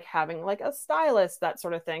into like having like a stylist, that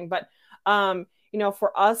sort of thing. But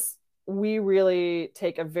for us, we really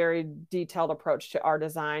take a very detailed approach to our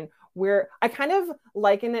design, where I kind of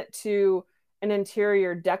liken it to an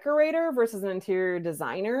interior decorator versus an interior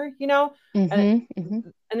designer. An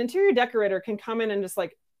interior decorator can come in and just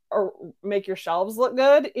like or make your shelves look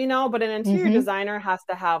good, but an interior designer has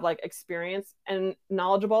to have like experience and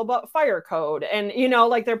knowledgeable about fire code, and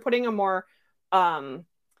like they're putting a more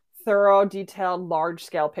thorough, detailed, large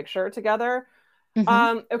scale picture together.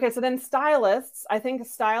 Okay, so then stylists. I think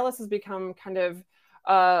stylists has become kind of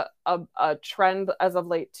a trend as of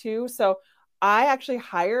late too. So I actually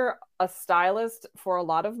hire a stylist for a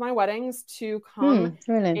lot of my weddings to come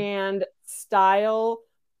and style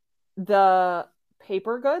the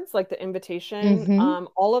paper goods, like the invitation,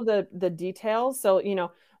 all of the details. So,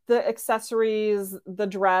 the accessories, the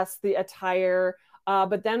dress, the attire.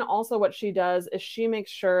 But then also what she does is she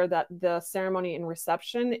makes sure that the ceremony and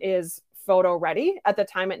reception is photo ready at the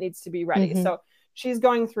time it needs to be ready. So she's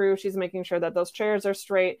going through, she's making sure that those chairs are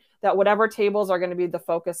straight, that whatever tables are going to be the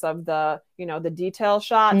focus of the, the detail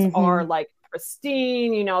shots are like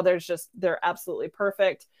pristine, they're absolutely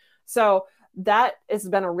perfect. So that has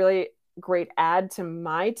been a really great add to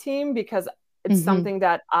my team, because it's something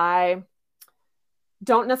that I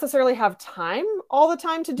don't necessarily have time all the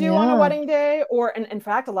time to do on a wedding day, or in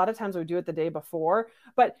fact, a lot of times we do it the day before.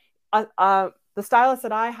 But the stylist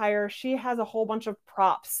that I hire, she has a whole bunch of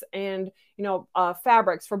props and,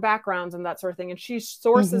 fabrics for backgrounds and that sort of thing. And she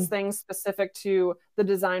sources things specific to the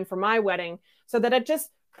design for my wedding, so that it just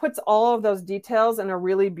puts all of those details in a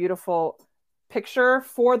really beautiful picture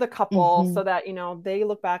for the couple, so that, they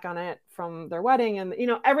look back on it from their wedding and,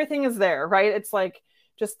 everything is there, right? It's like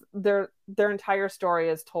just their entire story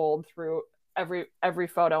is told through every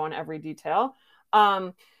photo and every detail.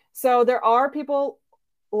 So there are people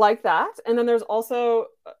like that. And then there's also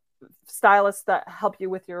stylists that help you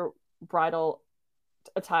with your bridal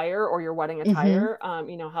attire or your wedding attire,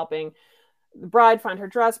 helping the bride find her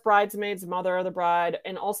dress, bridesmaids, mother of the bride.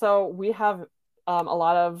 And also we have a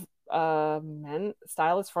lot of men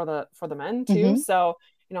stylists for the men too. So,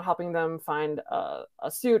 helping them find a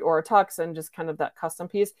suit or a tux and just kind of that custom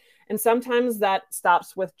piece. And sometimes that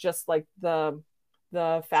stops with just like the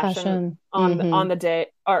fashion on the day,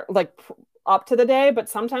 or like up to the day, but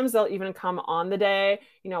sometimes they'll even come on the day,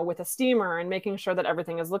 with a steamer and making sure that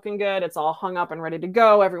everything is looking good. It's all hung up and ready to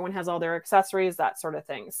go. Everyone has all their accessories, that sort of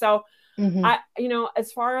thing. So Mm-hmm.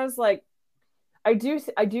 as far as like, I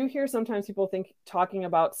do hear sometimes people talking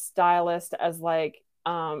about stylist as like,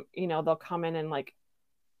 they'll come in and like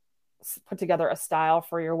put together a style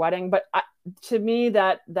for your wedding. But to me,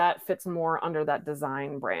 that fits more under that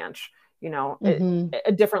design branch, Mm-hmm.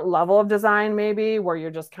 a different level of design, maybe where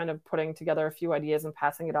you're just kind of putting together a few ideas and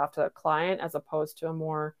passing it off to a client as opposed to a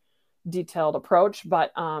more detailed approach.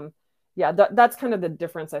 But yeah, that's kind of the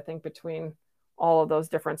difference, I think, between all of those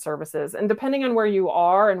different services. And depending on where you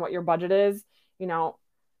are and what your budget is,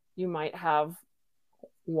 you might have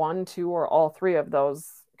one, two, or all three of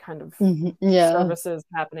those kind of Mm-hmm. Yeah. services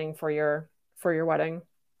happening for your wedding.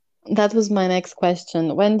 That was my next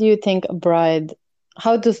question. When do you think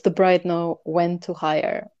how does the bride know when to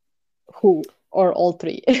hire who or all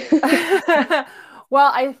three? Well,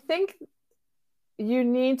 I think you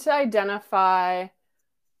need to identify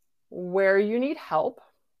where you need help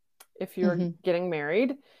if you're Mm-hmm. getting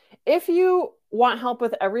married. If you want help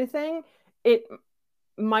with everything, it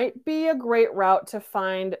might be a great route to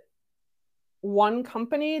find one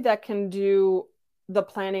company that can do the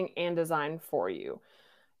planning and design for you.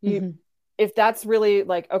 You Mm-hmm. If that's really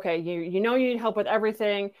like, okay, you need help with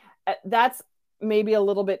everything, that's maybe a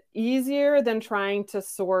little bit easier than trying to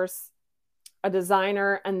source a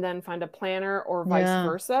designer and then find a planner or vice Yeah.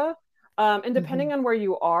 versa. And Mm-hmm. depending on where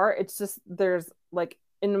you are, it's just there's like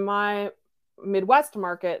in my Midwest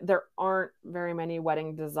market, there aren't very many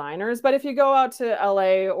wedding designers. But if you go out to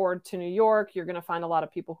LA or to New York, you're going to find a lot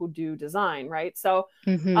of people who do design, right? So,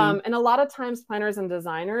 Mm-hmm. and a lot of times planners and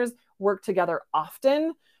designers work together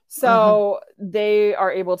often. Uh-huh. So they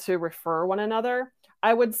are able to refer one another.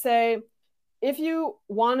 I would say if you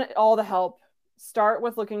want all the help, start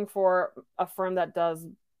with looking for a firm that does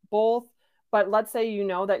both. But let's say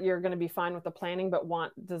that you're going to be fine with the planning but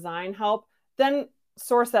want design help, then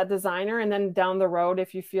source that designer. And then down the road,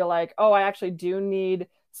 if you feel like, oh, I actually do need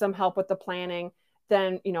some help with the planning,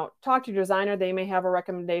 then talk to your designer. They may have a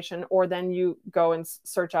recommendation, or then you go and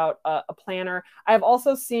search out a planner. I've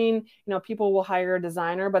also seen people will hire a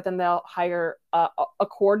designer, but then they'll hire a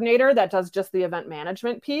coordinator that does just the event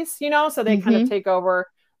management piece, so they kind of Mm-hmm. take over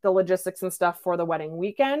the logistics and stuff for the wedding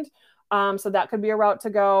weekend. So that could be a route to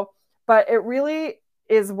go, but it really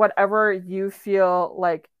is whatever you feel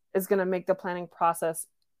like is going to make the planning process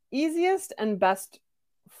easiest and best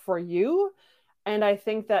for you. And I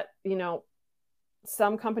think that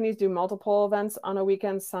some companies do multiple events on a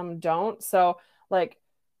weekend, some don't. So, like,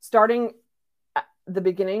 starting at the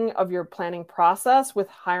beginning of your planning process with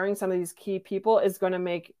hiring some of these key people is going to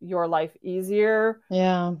make your life easier,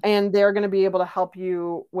 Yeah. and they're going to be able to help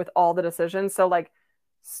you with all the decisions. So, like,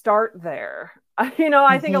 start there. I think a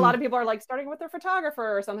lot Mm-hmm. of people are like starting with their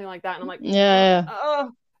photographer or something like that. And I'm like, Yeah.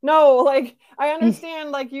 no, like, I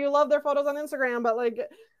understand, like, you love their photos on Instagram, but like,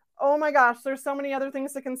 oh my gosh, there's so many other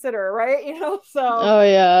things to consider, right? So Oh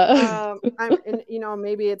yeah. I'm in,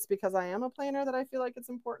 maybe it's because I am a planner that I feel like it's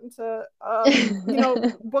important to,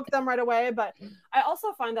 book them right away. But I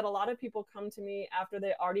also find that a lot of people come to me after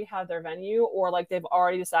they already have their venue, or like they've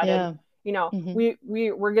already decided, Yeah.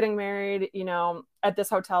 Mm-hmm. we're getting married, at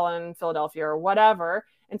this hotel in Philadelphia or whatever.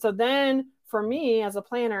 And so then for me as a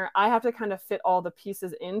planner, I have to kind of fit all the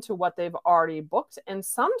pieces into what they've already booked. And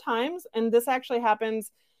sometimes, and this actually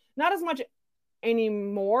happens not as much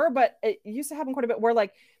anymore, but it used to happen quite a bit, where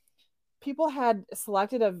like people had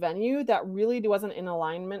selected a venue that really wasn't in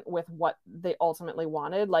alignment with what they ultimately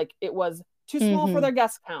wanted. Like it was too small for Mm-hmm. their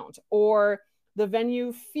guest count, or the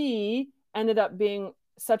venue fee ended up being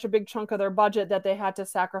such a big chunk of their budget that they had to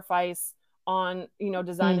sacrifice on,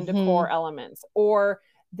 design and decor Mm-hmm. elements, or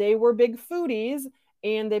they were big foodies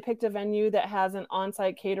and they picked a venue that has an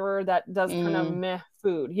on-site caterer that does kind of meh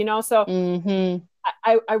food, so Mm-hmm.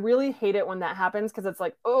 I really hate it when that happens, because it's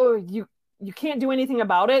like, oh, you can't do anything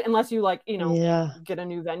about it unless you like, Yeah. get a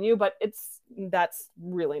new venue, but that's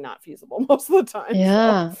really not feasible most of the time. So,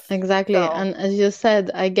 Yeah, exactly. so And as you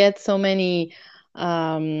said, I get so many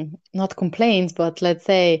not complaints, but let's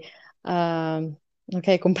say um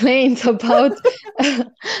okay, complaints about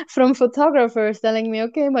from photographers telling me,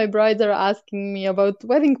 okay, my brides are asking me about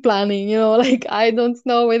wedding planning, like I don't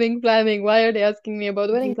know wedding planning. Why are they asking me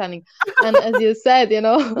about wedding planning? And as you said,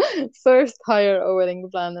 first hire a wedding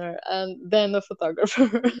planner and then a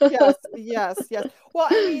photographer. yes, yes, yes. Well,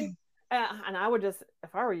 I mean, and I would just,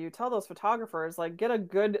 if I were you, tell those photographers, like, get a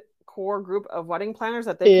good core group of wedding planners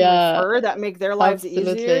that they can Yeah, refer, that make their lives easier,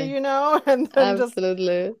 absolutely. and then just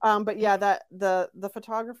Absolutely. but yeah, that the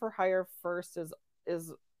photographer hire first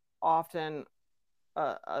is often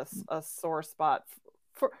a sore spot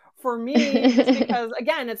for me, just because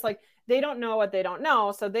again, it's like they don't know what they don't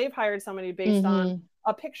know, so they've hired somebody based on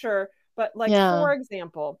a picture. But like, for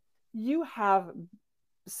example, you have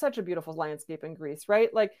such a beautiful landscape in Greece,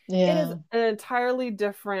 right? Like, it is an entirely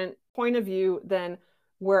different point of view than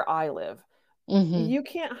where I live. You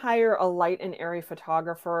can't hire a light and airy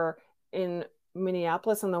photographer in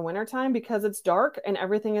Minneapolis in the wintertime because it's dark and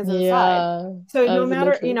everything is inside. So no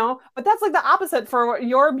matter, but that's like the opposite for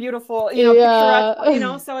your beautiful,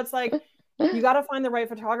 picturesque, so it's like, you got to find the right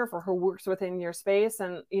photographer who works within your space,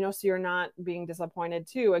 and, so you're not being disappointed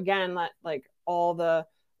too. Again, that like all the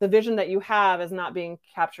vision that you have is not being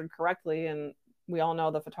captured correctly. And we all know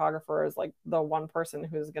the photographer is like the one person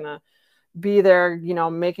who's going to be there,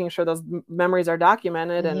 making sure those memories are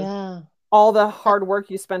documented, and all the hard work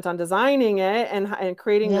you spent on designing it and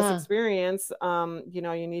creating this experience.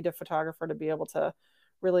 You need a photographer to be able to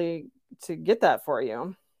really to get that for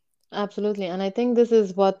you. Absolutely. And I think this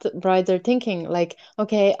is what brides are thinking, like,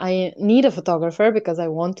 okay, I need a photographer because I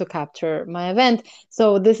want to capture my event.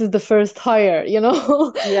 So this is the first hire,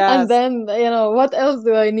 and then, what else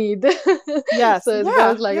do I need? Yes. So it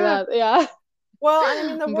goes like that. Yeah. Well, and I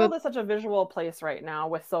mean, the world is such a visual place right now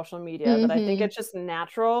with social media that I think it's just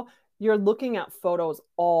natural. You're looking at photos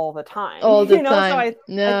all the time. All the time. So I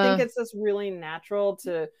think it's just really natural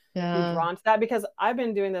to be drawn to that, because I've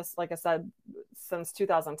been doing this, like I said, since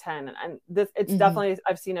 2010. And it's definitely,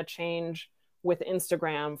 I've seen a change with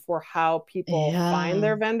Instagram for how people find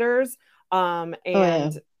their vendors, and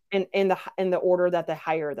in the order that they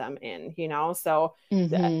hire them in, so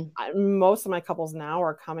most of my couples now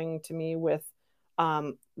are coming to me with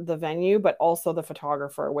the venue, but also the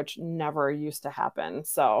photographer, which never used to happen.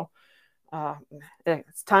 So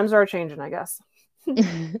times are changing, I guess.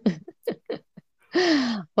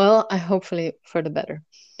 Well, hopefully for the better.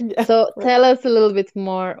 So tell us a little bit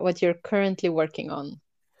more what you're currently working on.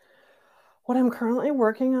 What I'm currently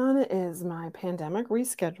working on is my pandemic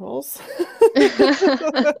reschedules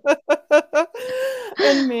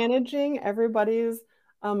and managing everybody's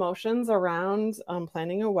emotions around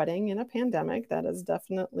planning a wedding in a pandemic. That is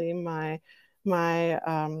definitely my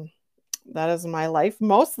that is my life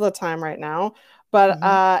most of the time right now. But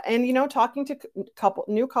and talking to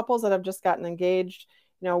new couples that have just gotten engaged,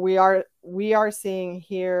 we are seeing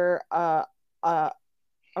here a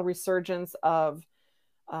resurgence of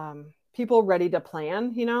people ready to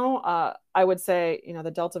plan. I would say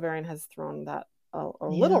the Delta variant has thrown that a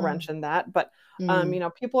little wrench in that, but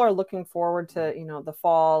people are looking forward to the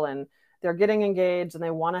fall, and they're getting engaged and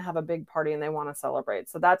they want to have a big party and they want to celebrate.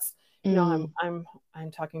 So that's I'm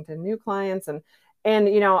talking to new clients, and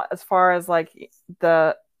as far as like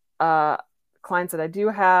the clients that I do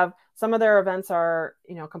have, some of their events are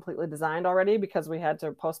completely designed already because we had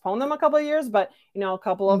to postpone them a couple of years, but a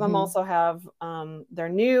couple of them also have they're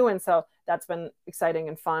new, and so that's been exciting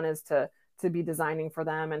and fun, is to be designing for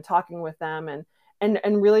them and talking with them,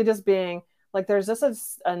 and really just being like, there's just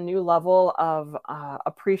a new level of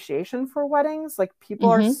appreciation for weddings. Like, people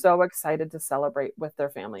are so excited to celebrate with their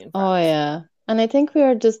family and friends. Oh yeah. And I think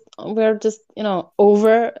we're just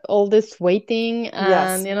over all this waiting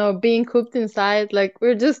and being cooped inside. Like,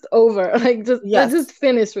 we're just over. Like, let's just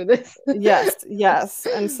finish with this. yes.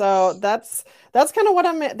 And so that's kind of what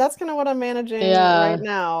I'm managing right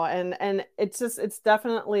now. And it's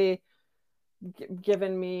definitely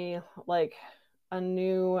given me like a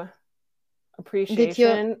new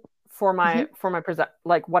appreciation for my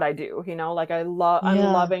like what I do. Like, I'm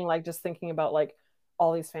loving like just thinking about like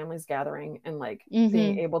all these families gathering and like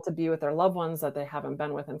being able to be with their loved ones that they haven't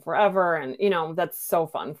been with in forever. And, that's so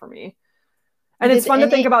fun for me. And it's fun to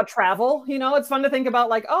think about travel, it's fun to think about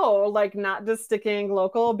like, like not just sticking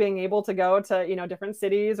local, being able to go to, different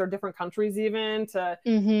cities or different countries, even to,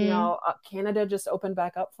 Canada just opened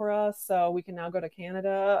back up for us. So we can now go to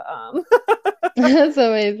Canada. That's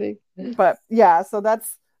amazing. But yeah, so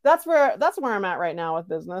that's where I'm at right now with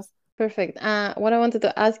business. Perfect. What I wanted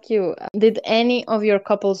to ask you, did any of your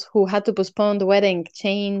couples who had to postpone the wedding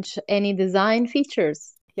change any design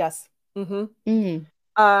features? Yes.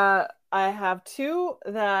 I have two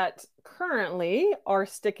that currently are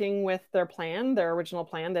sticking with their original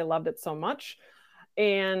plan. They loved it so much.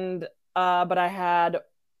 And but I had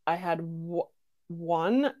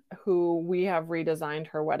one who we have redesigned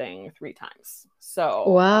her wedding 3 times. So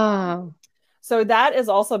wow. So that has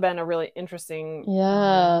also been a really interesting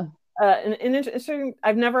an interesting.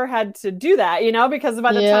 I've never had to do that, because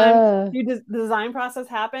by the time the design process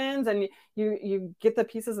happens and you get the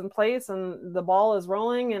pieces in place and the ball is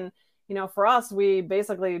rolling, and for us, we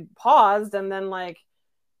basically paused, and then like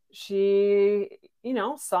she,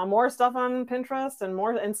 saw more stuff on Pinterest and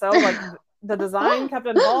more. And so like the design kept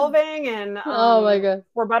evolving and Oh my God.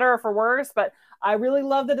 for better or for worse. But I really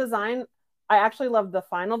love the design. I actually love the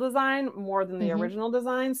final design more than the Mm-hmm. original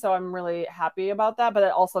design. So I'm really happy about that. But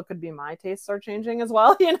it also could be my tastes are changing as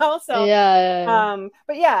well, So Yeah.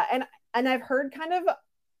 but yeah, and I've heard kind of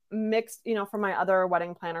mixed, from my other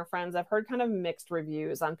wedding planner friends, I've heard kind of mixed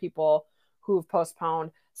reviews on people who've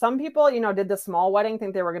postponed. Some people, did the small wedding,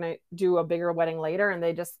 think they were going to do a bigger wedding later, and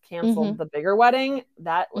they just canceled Mm-hmm. the bigger wedding.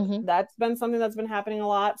 Mm-hmm. That's been something that's been happening a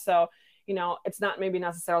lot. So, it's not maybe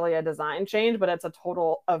necessarily a design change, but it's a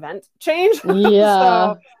total event change. So,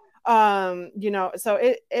 Yeah. so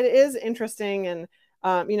it is interesting. And,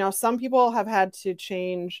 some people have had to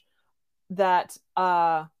change that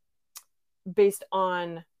based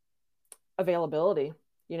on availability,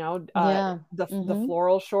 Yeah. the Mm-hmm.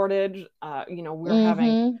 floral shortage, we're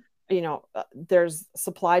having, Mm-hmm. there's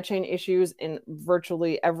supply chain issues in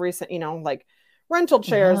virtually every, like rental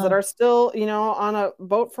chairs that Yeah. are still, on a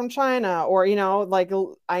boat from China, or, like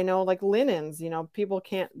I know like linens, people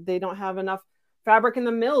they don't have enough fabric in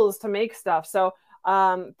the mills to make stuff. So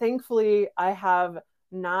thankfully I have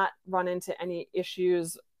not run into any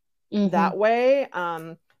issues Mm-hmm. that way.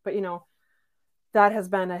 But that's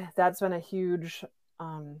been a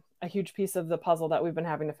huge piece of the puzzle that we've been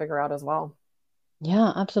having to figure out as well.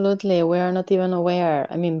 Yeah, absolutely. We are not even aware.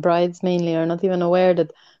 I mean, brides mainly are not even aware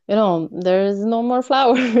that, there is no more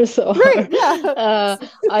flowers. Or Right, yeah. uh,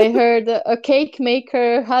 I heard a cake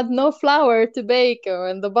maker had no flour to bake or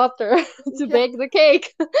and the butter to Yeah. bake the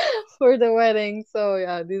cake for the wedding. So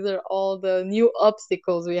yeah, these are all the new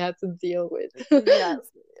obstacles we had to deal with. Yes.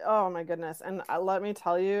 Oh my goodness. And let me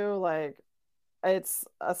tell you, like, it's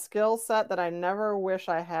a skill set that I never wish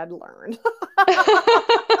I had learned.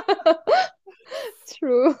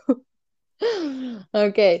 True.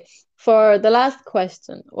 Okay, for the last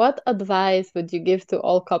question, what advice would you give to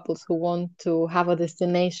all couples who want to have a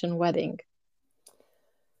destination wedding?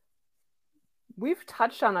 We've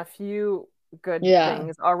touched on a few good Yeah.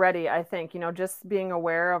 things already, I think, just being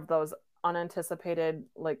aware of those unanticipated,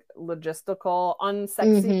 like logistical,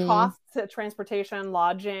 unsexy Mm-hmm. costs to transportation,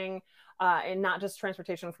 lodging, and not just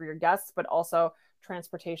transportation for your guests, but also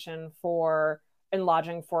transportation for and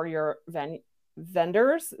lodging for your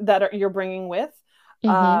vendors you're bringing with. Mm-hmm.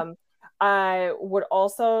 Um, I would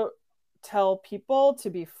also tell people to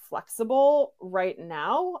be flexible right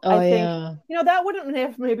now. Oh I think, yeah. that wouldn't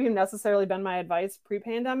have maybe necessarily been my advice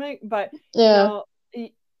pre-pandemic, but Yeah.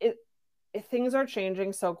 things are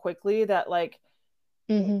changing so quickly that like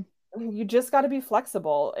Mm-hmm. you just got to be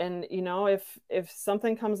flexible. And if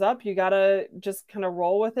something comes up, you got to just kind of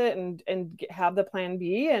roll with it and have the plan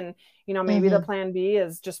B. And maybe the Mm-hmm. plan B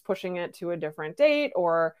is just pushing it to a different date,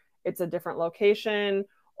 or it's a different location,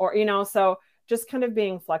 or so just kind of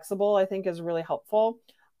being flexible, I think, is really helpful.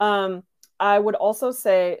 um I would also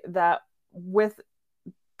say that with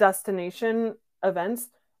destination events,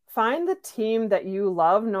 find the team that you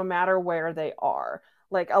love no matter where they are.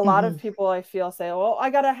 Like a lot of Mm-hmm. people I feel say, well, I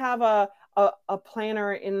got to have a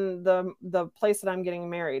planner in the place that I'm getting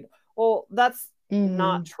married. Well, that's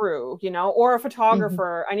not Mm-hmm. true, or a Mm-hmm.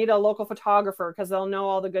 photographer. I need a local photographer because they'll know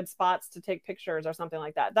all the good spots to take pictures or something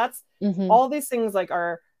like that. That's Mm-hmm. all these things like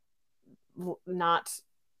are not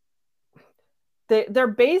they're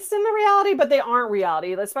based in the reality, but they aren't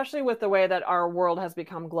reality, especially with the way that our world has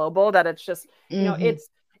become global, that it's just, Mm-hmm.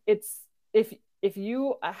 it's if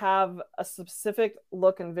you have a specific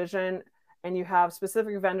look and vision, and you have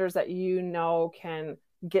specific vendors that can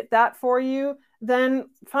get that for you, then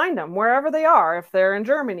find them wherever they are. If they're in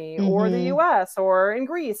Germany or the Mm-hmm. US or in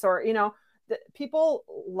Greece, or people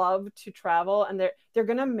love to travel, and they're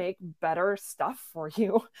gonna make better stuff for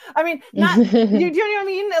you. I mean, not you, do you know what I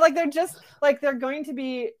mean? Like they're just like they're going to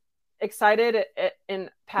be excited and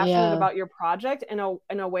passionate Yeah. about your project in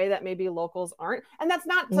a way that maybe locals aren't. And that's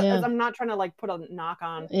not Yeah. I'm not trying to like put a knock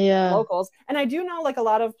on Yeah. locals. And I do know like a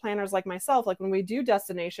lot of planners like myself, like when we do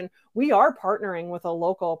destination, we are partnering with a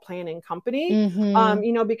local planning company,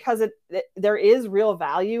 Mm-hmm. because there is real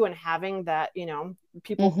value in having that,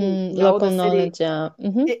 people who Mm-hmm. know Local the city knowledge, yeah.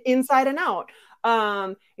 Mm-hmm. inside and out.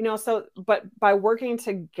 So but by working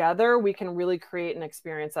together, we can really create an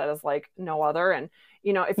experience that is like no other. And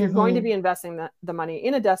if you're going to Mm-hmm. be investing the money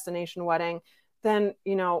in a destination wedding, then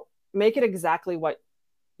make it exactly what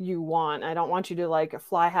you want. I don't want you to like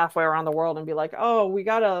fly halfway around the world and be like, oh, we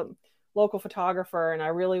got a local photographer and I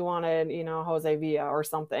really wanted, Jose Villa or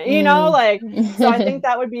something, Mm. like. So I think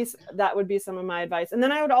that would be some of my advice. And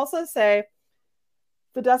then I would also say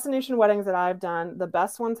the destination weddings that I've done, the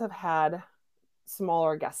best ones have had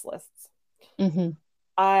smaller guest lists. Mm-hmm.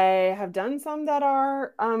 I have done some that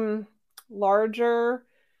are larger,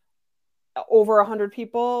 over 100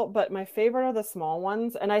 people, but my favorite are the small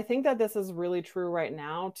ones. And I think that this is really true right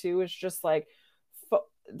now too. It's just like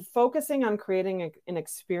focusing on creating an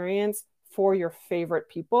experience for your favorite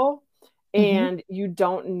people. And you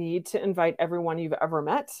don't need to invite everyone you've ever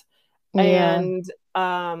met. Yeah. And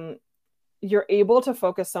you're able to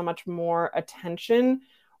focus so much more attention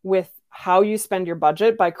with how you spend your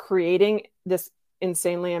budget by creating this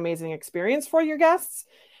insanely amazing experience for your guests.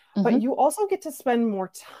 But you also get to spend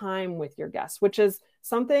more time with your guests, which is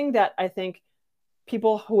something that I think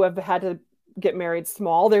people who have had to get married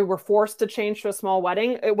small, they were forced to change to a small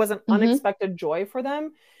wedding. It was an unexpected joy for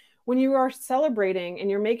them. When you are celebrating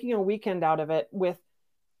and you're making a weekend out of it with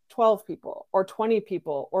 12 people or 20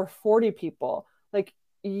 people or 40 people, like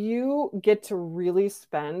you get to really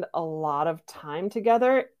spend a lot of time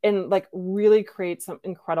together and like really create some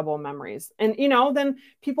incredible memories. And, you know, then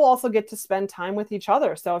people also get to spend time with each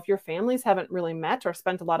other. So if your families haven't really met or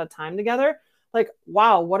spent a lot of time together, like,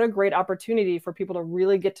 wow, what a great opportunity for people to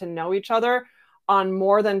really get to know each other on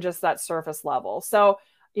more than just that surface level. So,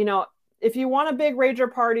 you know, if you want a big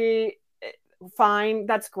rager party, fine,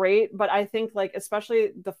 that's great. But I think like,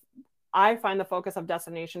 especially I find the focus of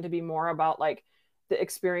destination to be more about like the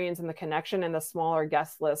experience and the connection, and the smaller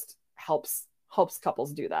guest list helps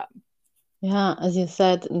couples do that. Yeah, as you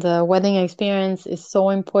said, the wedding experience is so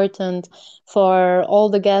important for all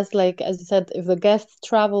the guests. Like, as you said, if the guests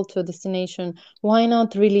travel to a destination, why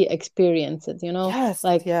not really experience it, you know? Yes,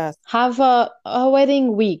 Like, yes, have a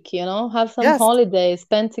wedding week, you know? Have some yes, holidays,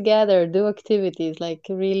 spend together, do activities, like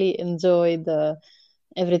really enjoy the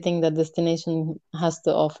everything that destination has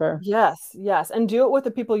to offer. yes, and do it with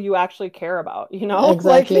the people you actually care about. You know,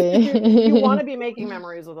 like you want Exactly. to be making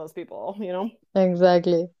memories with those people. You know.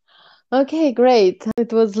 Exactly. Okay, great.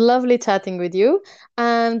 It was lovely chatting with you.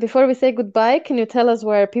 And before we say goodbye, can you tell us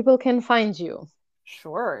where people can find you?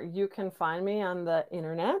 Sure. You can find me on the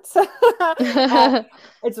internet at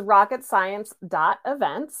it's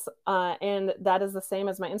rocketscience.events. And that is the same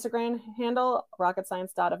as my Instagram handle,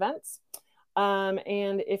 rocketscience.events.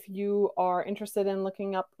 And if you are interested in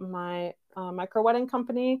looking up my micro wedding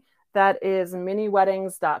company, that is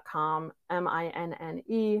miniweddings.com,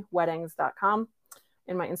 MINNE weddings.com.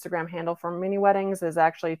 And my Instagram handle for mini weddings is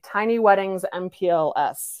actually Tiny Weddings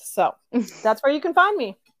MPLS. So that's where you can find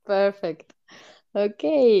me. Perfect.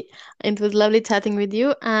 Okay. It was lovely chatting with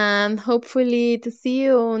you and hopefully to see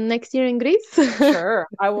you next year in Greece. Sure.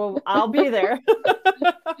 I'll be there.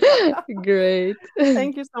 Great.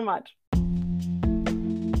 Thank you so much.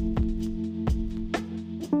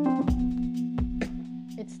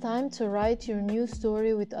 It's time to write your new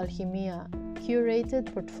story with Alchimia,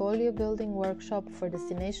 curated portfolio building workshop for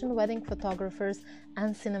destination wedding photographers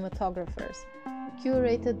and cinematographers.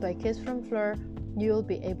 Curated by Kiss from Fleur, you'll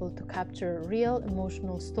be able to capture a real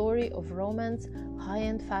emotional story of romance,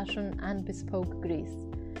 high-end fashion, and bespoke Greece.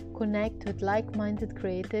 Connect with like-minded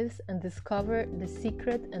creatives and discover the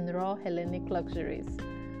secret and raw Hellenic luxuries.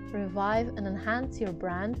 Revive and enhance your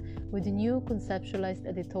brand with new conceptualized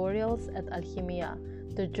editorials at Alchimia,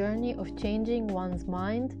 the journey of changing one's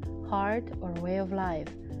mind, heart, or way of life.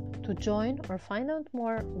 To join or find out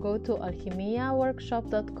more, go to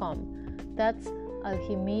alchimiaworkshop.com. That's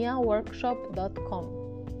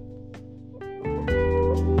alchimiaworkshop.com.